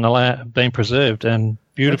the layout have been preserved and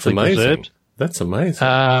beautifully preserved. That's amazing.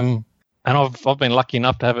 And I've been lucky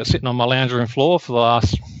enough to have it sitting on my lounge room floor for the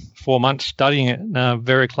last 4 months, studying it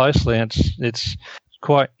very closely. And it's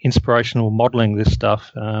quite inspirational modelling this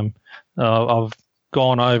stuff. I've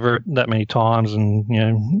gone over it that many times,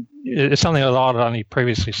 and it's something that I'd only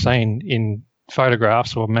previously seen in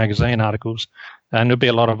photographs or magazine articles, and there'll be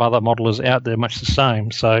a lot of other modelers out there much the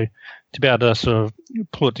same. So to be able to sort of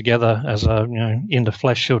pull it together as a in the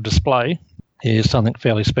flesh or display is something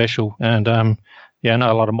fairly special. And I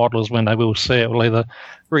know a lot of modelers, when they will see it, will either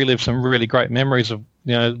relive some really great memories of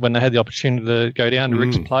when they had the opportunity to go down to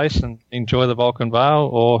Rick's place and enjoy the Vulcan Vale,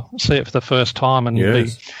 or see it for the first time and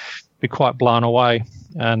be be quite blown away.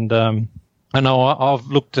 And I know I've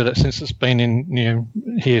looked at it since it's been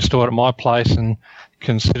in, here stored at my place, and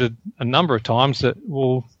considered a number of times that,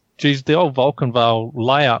 well, geez, the old Vulcanvale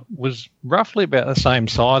layout was roughly about the same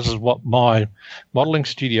size as what my modelling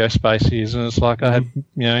studio space is. And it's like I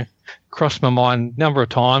had, crossed my mind a number of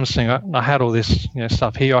times, saying I had all this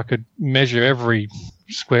stuff here. I could measure every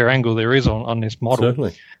square angle there is on this model.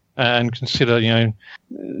 Certainly. And consider,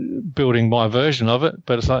 building my version of it.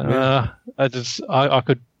 But it's like, I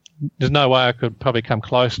could, there's no way I could probably come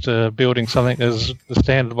close to building something as the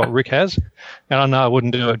standard of what Rick has. And I know I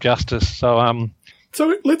wouldn't do it justice. So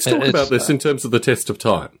let's talk about this in terms of the test of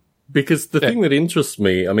time. Because the thing that interests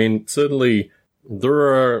me, I mean, certainly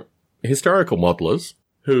there are historical modelers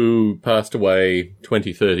who passed away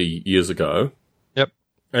 20, 30 years ago. Yep.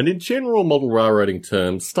 And in general model railroading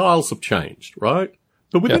terms, styles have changed, right?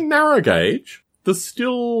 But within narrow gauge, there's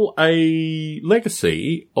still a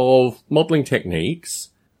legacy of modelling techniques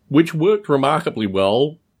which worked remarkably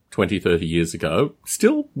well 20, 30 years ago,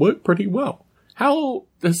 still work pretty well. How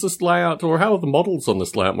does this layout, or how are the models on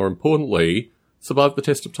this layout, more importantly, survive the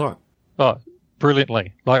test of time? Oh,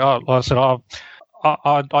 brilliantly. Like I said,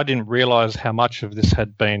 I didn't realise how much of this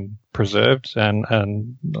had been preserved,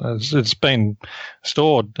 and it's been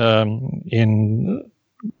stored in...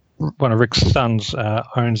 One of Rick's sons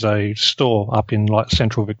owns a store up in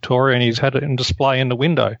central Victoria, and he's had it in display in the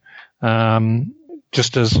window,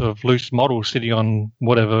 just as sort of loose models sitting on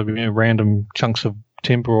whatever random chunks of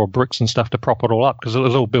timber or bricks and stuff to prop it all up, because it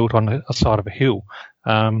was all built on the side of a hill.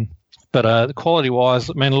 But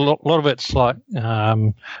quality-wise, I mean, a lot of it's like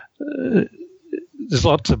there's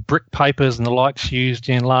lots of brick papers and the likes used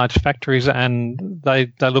in large factories, and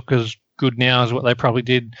they look as good now as what they probably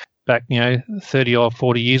did back 30 or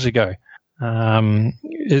 40 years ago. The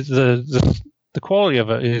quality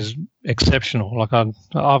of it is exceptional. Like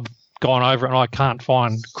I've gone over it and I can't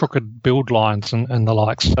find crooked build lines and the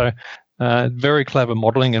likes. So very clever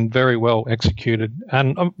modelling and very well executed.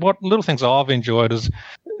 And what little things I've enjoyed is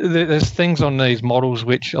there's things on these models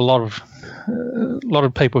which a lot of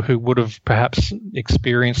people who would have perhaps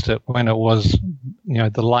experienced it when it was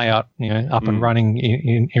the layout up and running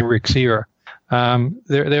in Rick's era.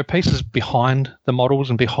 There are pieces behind the models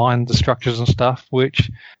and behind the structures and stuff which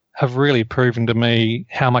have really proven to me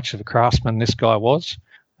how much of a craftsman this guy was.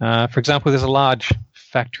 For example, there's a large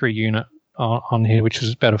factory unit on here which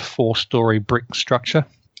is about a 4-story brick structure,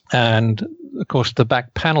 and of course the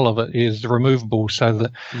back panel of it is removable so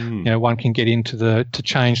that one can get into to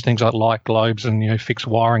change things like light globes and fix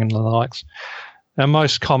wiring and the likes. Now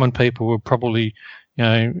most common people will probably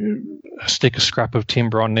stick a scrap of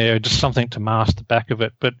timber on there, just something to mask the back of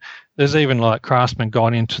it. But there's even craftsmen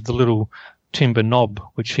gone into the little timber knob,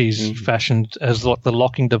 which he's fashioned as the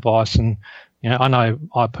locking device. And, I know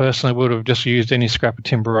I personally would have just used any scrap of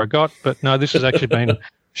timber I got, but no, this has actually been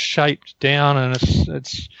shaped down, and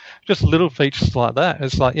it's just little features like that.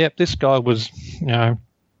 It's like, yep, this guy was,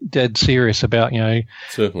 dead serious about,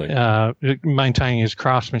 certainly maintaining his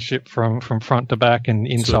craftsmanship from front to back and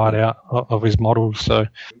inside out of his models. So,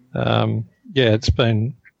 it's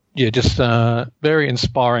been, just very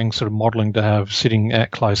inspiring sort of modelling to have sitting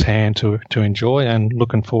at close hand to enjoy, and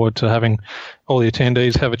looking forward to having all the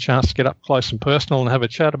attendees have a chance to get up close and personal and have a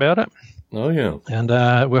chat about it. Oh, yeah. And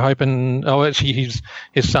we're hoping, actually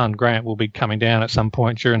his son Grant will be coming down at some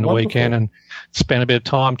point during the weekend and spend a bit of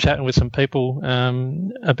time chatting with some people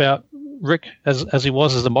about Rick as he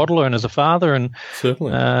was as a modeler and as a father, and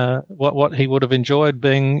certainly what he would have enjoyed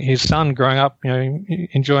being his son growing up,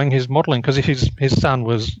 enjoying his modeling, because his son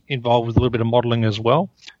was involved with a little bit of modeling as well.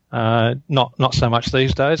 Not so much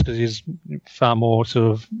these days, because he's far more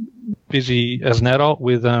sort of busy as an adult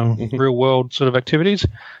with real world sort of activities.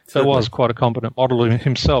 So was quite a competent modeler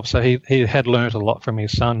himself. So he had learnt a lot from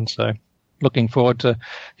his son. So looking forward to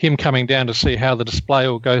him coming down to see how the display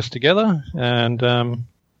all goes together. And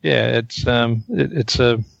it's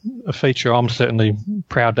a feature I'm certainly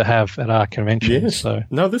proud to have at our convention. Yes. So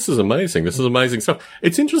no, this is amazing. This is amazing stuff.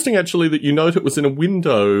 It's interesting actually that you note it was in a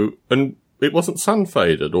window and it wasn't sun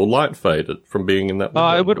faded or light faded from being in that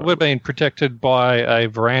window. It would have been protected by a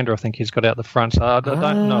veranda, I think he's got out the front. So I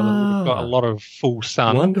don't know that it would have got a lot of full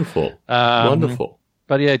sun. Wonderful. Wonderful.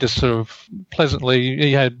 But yeah, just sort of pleasantly,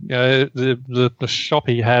 he had the shop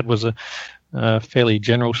he had was a fairly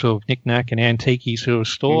general sort of knick-knack and antique-y sort of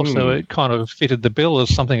store, so it kind of fitted the bill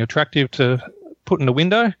as something attractive to put in the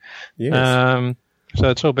window. Yes. So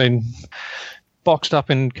it's all been boxed up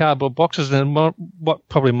in cardboard boxes, and what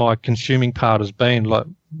probably my consuming part has been, like,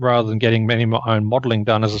 rather than getting any of my own modelling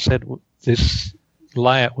done, as I said, this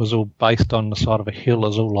layout was all based on the side of a hill. It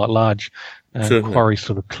was all like large quarry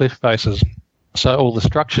sort of cliff faces. So all the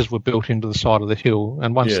structures were built into the side of the hill.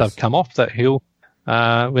 And once they've come off that hill,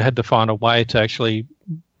 we had to find a way to actually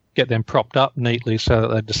get them propped up neatly so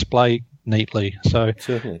that they display neatly. So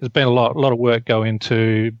there's been a lot of work go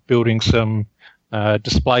into building some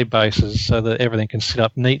display bases so that everything can sit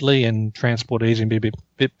up neatly and transport easy and be a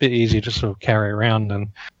bit easier to sort of carry around. And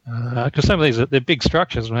because some of these they're big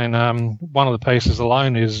structures. I mean, one of the pieces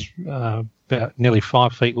alone is about nearly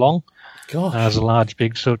 5 feet long. There's a large,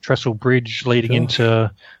 big sort of trestle bridge leading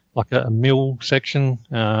into like a mill section.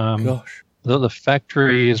 The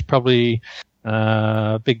factory is probably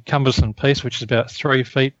a big cumbersome piece, which is about 3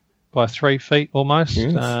 feet by 3 feet almost.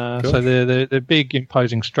 So they're big,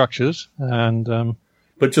 imposing structures, and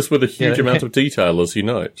but just with a huge amount of detail, as you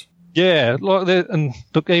note. Yeah, and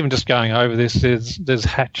look, even just going over this, there's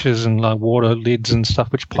hatches and water lids and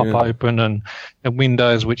stuff which pop open, and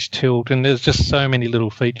windows which tilt, and there's just so many little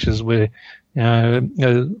features where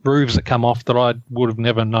roofs that come off that I would have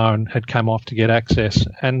never known had come off to get access.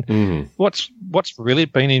 And what's really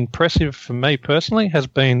been impressive for me personally has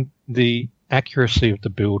been the accuracy of the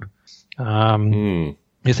build.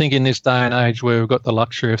 You think in this day and age where we've got the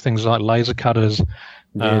luxury of things like laser cutters,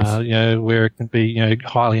 where it can be,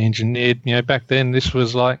 highly engineered. Back then this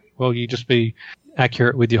was like, well, you just be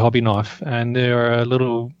accurate with your hobby knife, and there are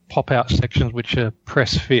little pop-out sections which are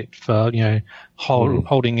press fit for,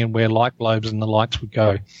 holding in where light globes and the lights would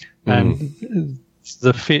go. And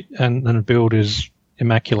the fit and the build is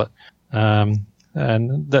immaculate. And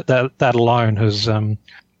that alone has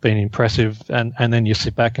been impressive, and then you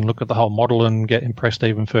sit back and look at the whole model and get impressed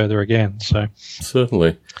even further again. So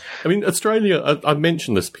certainly, I mean, Australia, I've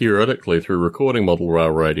mentioned this periodically through recording Model Rail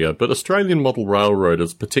Radio, but Australian model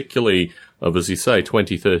railroaders, particularly of, as you say,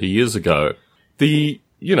 20, 30 years ago, in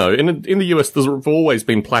the US there have always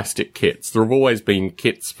been plastic kits. There have always been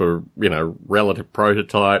kits for, relative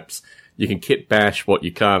prototypes. You can kit bash what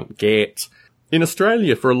you can't get. In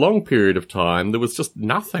Australia, for a long period of time, there was just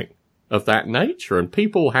nothing of that nature, and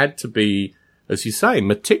people had to be, as you say,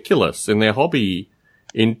 meticulous in their hobby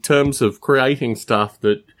in terms of creating stuff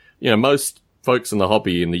that, most folks in the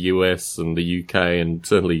hobby in the US and the UK and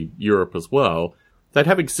certainly Europe as well, they'd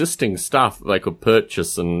have existing stuff that they could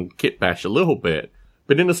purchase and kit bash a little bit.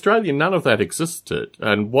 But in Australia, none of that existed.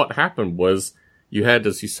 And what happened was you had,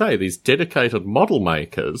 as you say, these dedicated model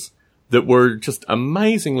makers that were just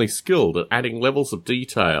amazingly skilled at adding levels of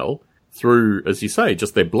detail through, as you say,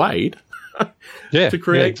 just their blade to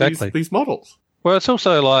create these models. Well, it's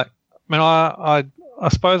also like, I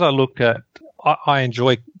suppose I look at, I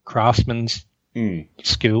enjoy craftsmen's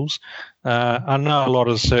skills. I know a lot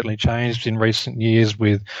has certainly changed in recent years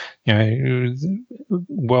with,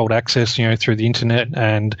 world access, through the internet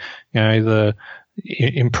and, the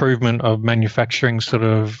improvement of manufacturing sort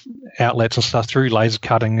of outlets and stuff through laser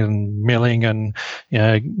cutting and milling and,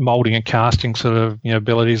 molding and casting sort of,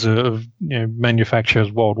 abilities of,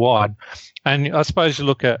 manufacturers worldwide. And I suppose you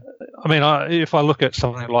look at, if I look at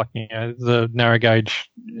something like, the narrow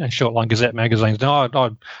gauge and short line Gazette magazines, now I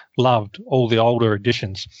loved all the older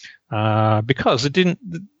editions, because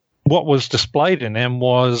what was displayed in them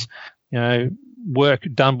was, work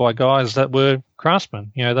done by guys that were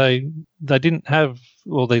craftsmen. They didn't have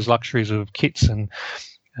all these luxuries of kits and,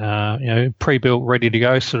 pre-built, ready to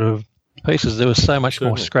go sort of pieces. There was so much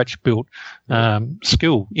more scratch-built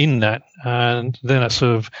skill in that, and then it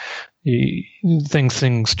sort of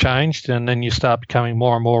things changed, and then you start becoming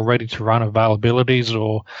more and more ready to run availabilities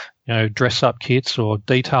or dress-up kits or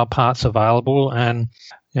detail parts available, and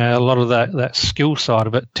a lot of that skill side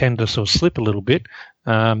of it tend to sort of slip a little bit,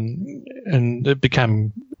 and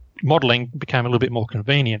modelling became a little bit more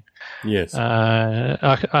convenient. Yes.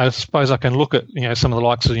 I suppose I can look at some of the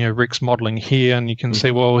likes of Rick's modelling here, and you can see,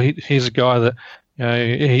 well, here's a guy that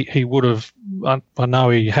he would have. I know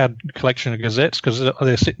he had a collection of gazettes because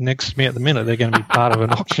they're sitting next to me at the minute. They're going to be part of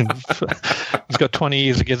an auction. He's got 20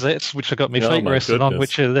 years of gazettes, which I got my feet rested on,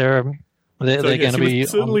 which are they're going to be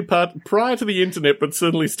certainly part prior to the internet, but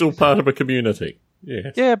certainly still part of a community.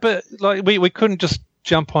 Yes. Yeah, but like we couldn't just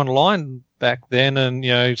jump online back then and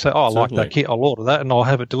say, I like that kit, I'll order that and I'll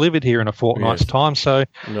have it delivered here in a fortnight's time. So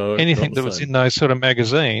anything that was in those sort of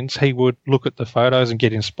magazines, he would look at the photos and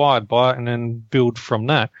get inspired by it and then build from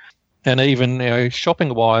that. And even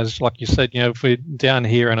shopping-wise, like you said, if we're down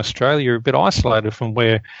here in Australia, you're a bit isolated from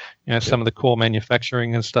where some of the core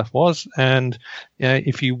manufacturing and stuff was. And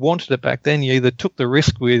if you wanted it back then, you either took the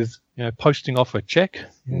risk with posting off a check,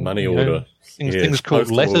 money order, things called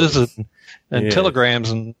letters and telegrams,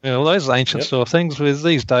 and those ancient sort of things. With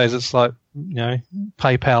these days, it's like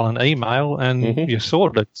PayPal and email, and you're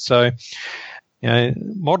sorted. So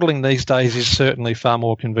modelling these days is certainly far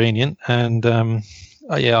more convenient, and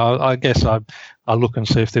I guess I look and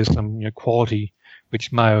see if there's some quality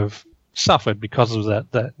which may have suffered because of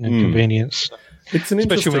that inconvenience. It's an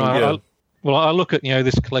interesting. I look at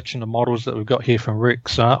this collection of models that we've got here from Rick.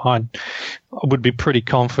 So I would be pretty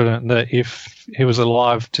confident that if he was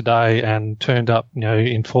alive today and turned up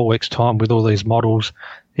in 4 weeks' time with all these models,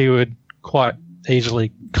 he would quite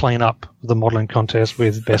easily clean up the modelling contest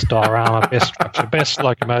with best diorama, best structure, best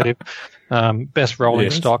locomotive, best rolling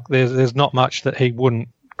stock. There's not much that he wouldn't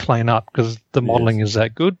clean up because the modelling is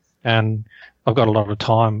that good. And I've got a lot of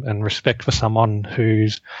time and respect for someone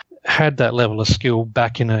who's had that level of skill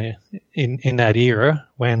back in that era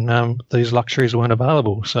when these luxuries weren't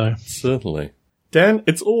available. So certainly. Dan,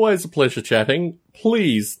 it's always a pleasure chatting.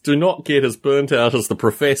 Please do not get as burnt out as the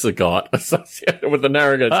professor got associated with the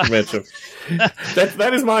Narrowgauge Convention.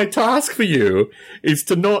 That is my task for you, is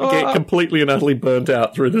to not get completely and utterly burnt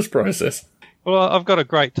out through this process. Well, I've got a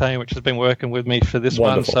great team which has been working with me for this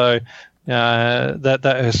Wonderful. one, so that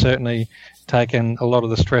has certainly taken a lot of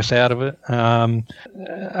the stress out of it. And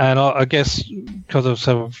I guess because I've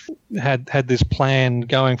sort of had this plan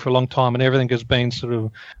going for a long time, and everything has been sort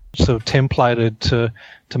of templated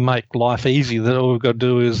to make life easy, that all we've got to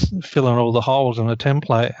do is fill in all the holes in the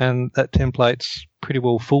template, and that template's pretty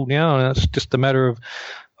well full now, and it's just a matter of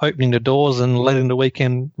opening the doors and letting the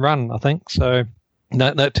weekend run, I think. So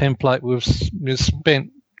that template we've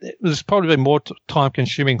spent, it was probably been more time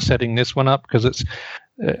consuming setting this one up, because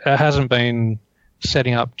it hasn't been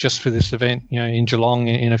setting up just for this event, in Geelong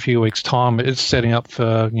in a few weeks' time. It's setting up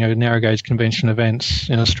for, narrow gauge convention events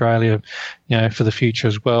in Australia, for the future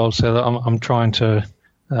as well. So I'm trying to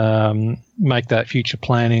make that future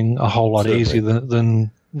planning a whole lot easier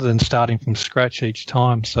than starting from scratch each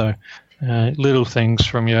time. So little things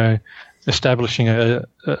from, establishing a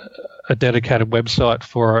dedicated website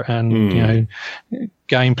for it, and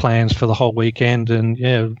game plans for the whole weekend,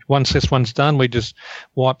 and once this one's done, we just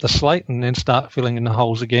wipe the slate and then start filling in the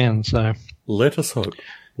holes again. So let us hope.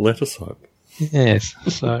 Yes.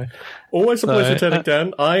 So always a pleasure chatting,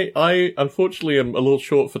 Dan. I unfortunately am a little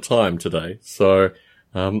short for time today, so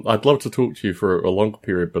I'd love to talk to you for a longer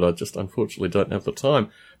period, but I just unfortunately don't have the time.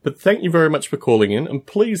 But thank you very much for calling in, and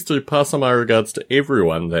please do pass on my regards to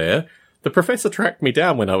everyone there. The professor tracked me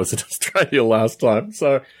down when I was in Australia last time,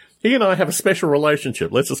 so he and I have a special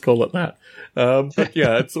relationship. Let's just call it that. But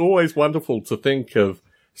yeah, it's always wonderful to think of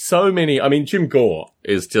so many. I mean, Jim Gore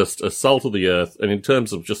is just a salt of the earth, and in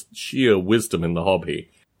terms of just sheer wisdom in the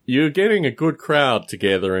hobby, you're getting a good crowd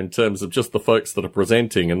together in terms of just the folks that are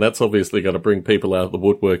presenting, and that's obviously going to bring people out of the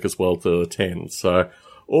woodwork as well to attend. So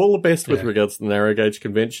all the best with regards to the Narrow Gauge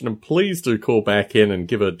Convention, and please do call back in and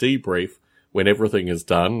give a debrief when everything is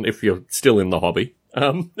done, if you're still in the hobby.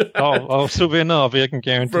 I'll still be in the hobby, I can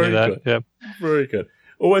guarantee that. Good. Yep. Very good.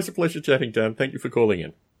 Always a pleasure chatting, Dan. Thank you for calling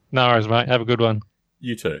in. No worries, mate. Have a good one.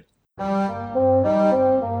 You too.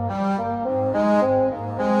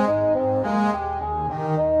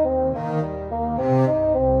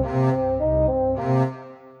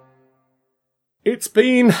 It's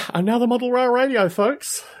been another Model Rail Radio,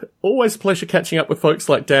 folks. Always a pleasure catching up with folks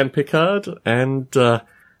like Dan Pickard,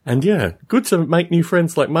 and yeah, good to make new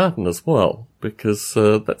friends like Martin as well, because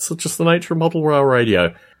that's just the nature of Model Rail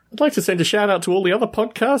Radio. I'd like to send a shout out to all the other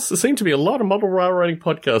podcasts. There seem to be a lot of model railroading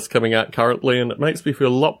podcasts coming out currently, and it makes me feel a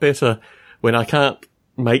lot better when I can't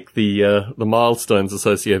make the milestones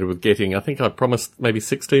associated with getting, I think I promised maybe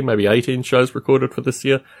 16, maybe 18 shows recorded for this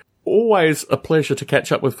year. Always a pleasure to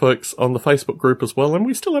catch up with folks on the Facebook group as well, and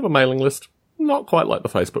we still have a mailing list. Not quite like the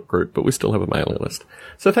Facebook group, but we still have a mailing list.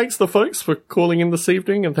 So thanks to the folks for calling in this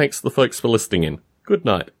evening, and thanks to the folks for listening in. Good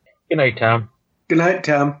night. Good night, Tom. Good night,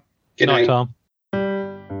 Tom. Good night, Tom.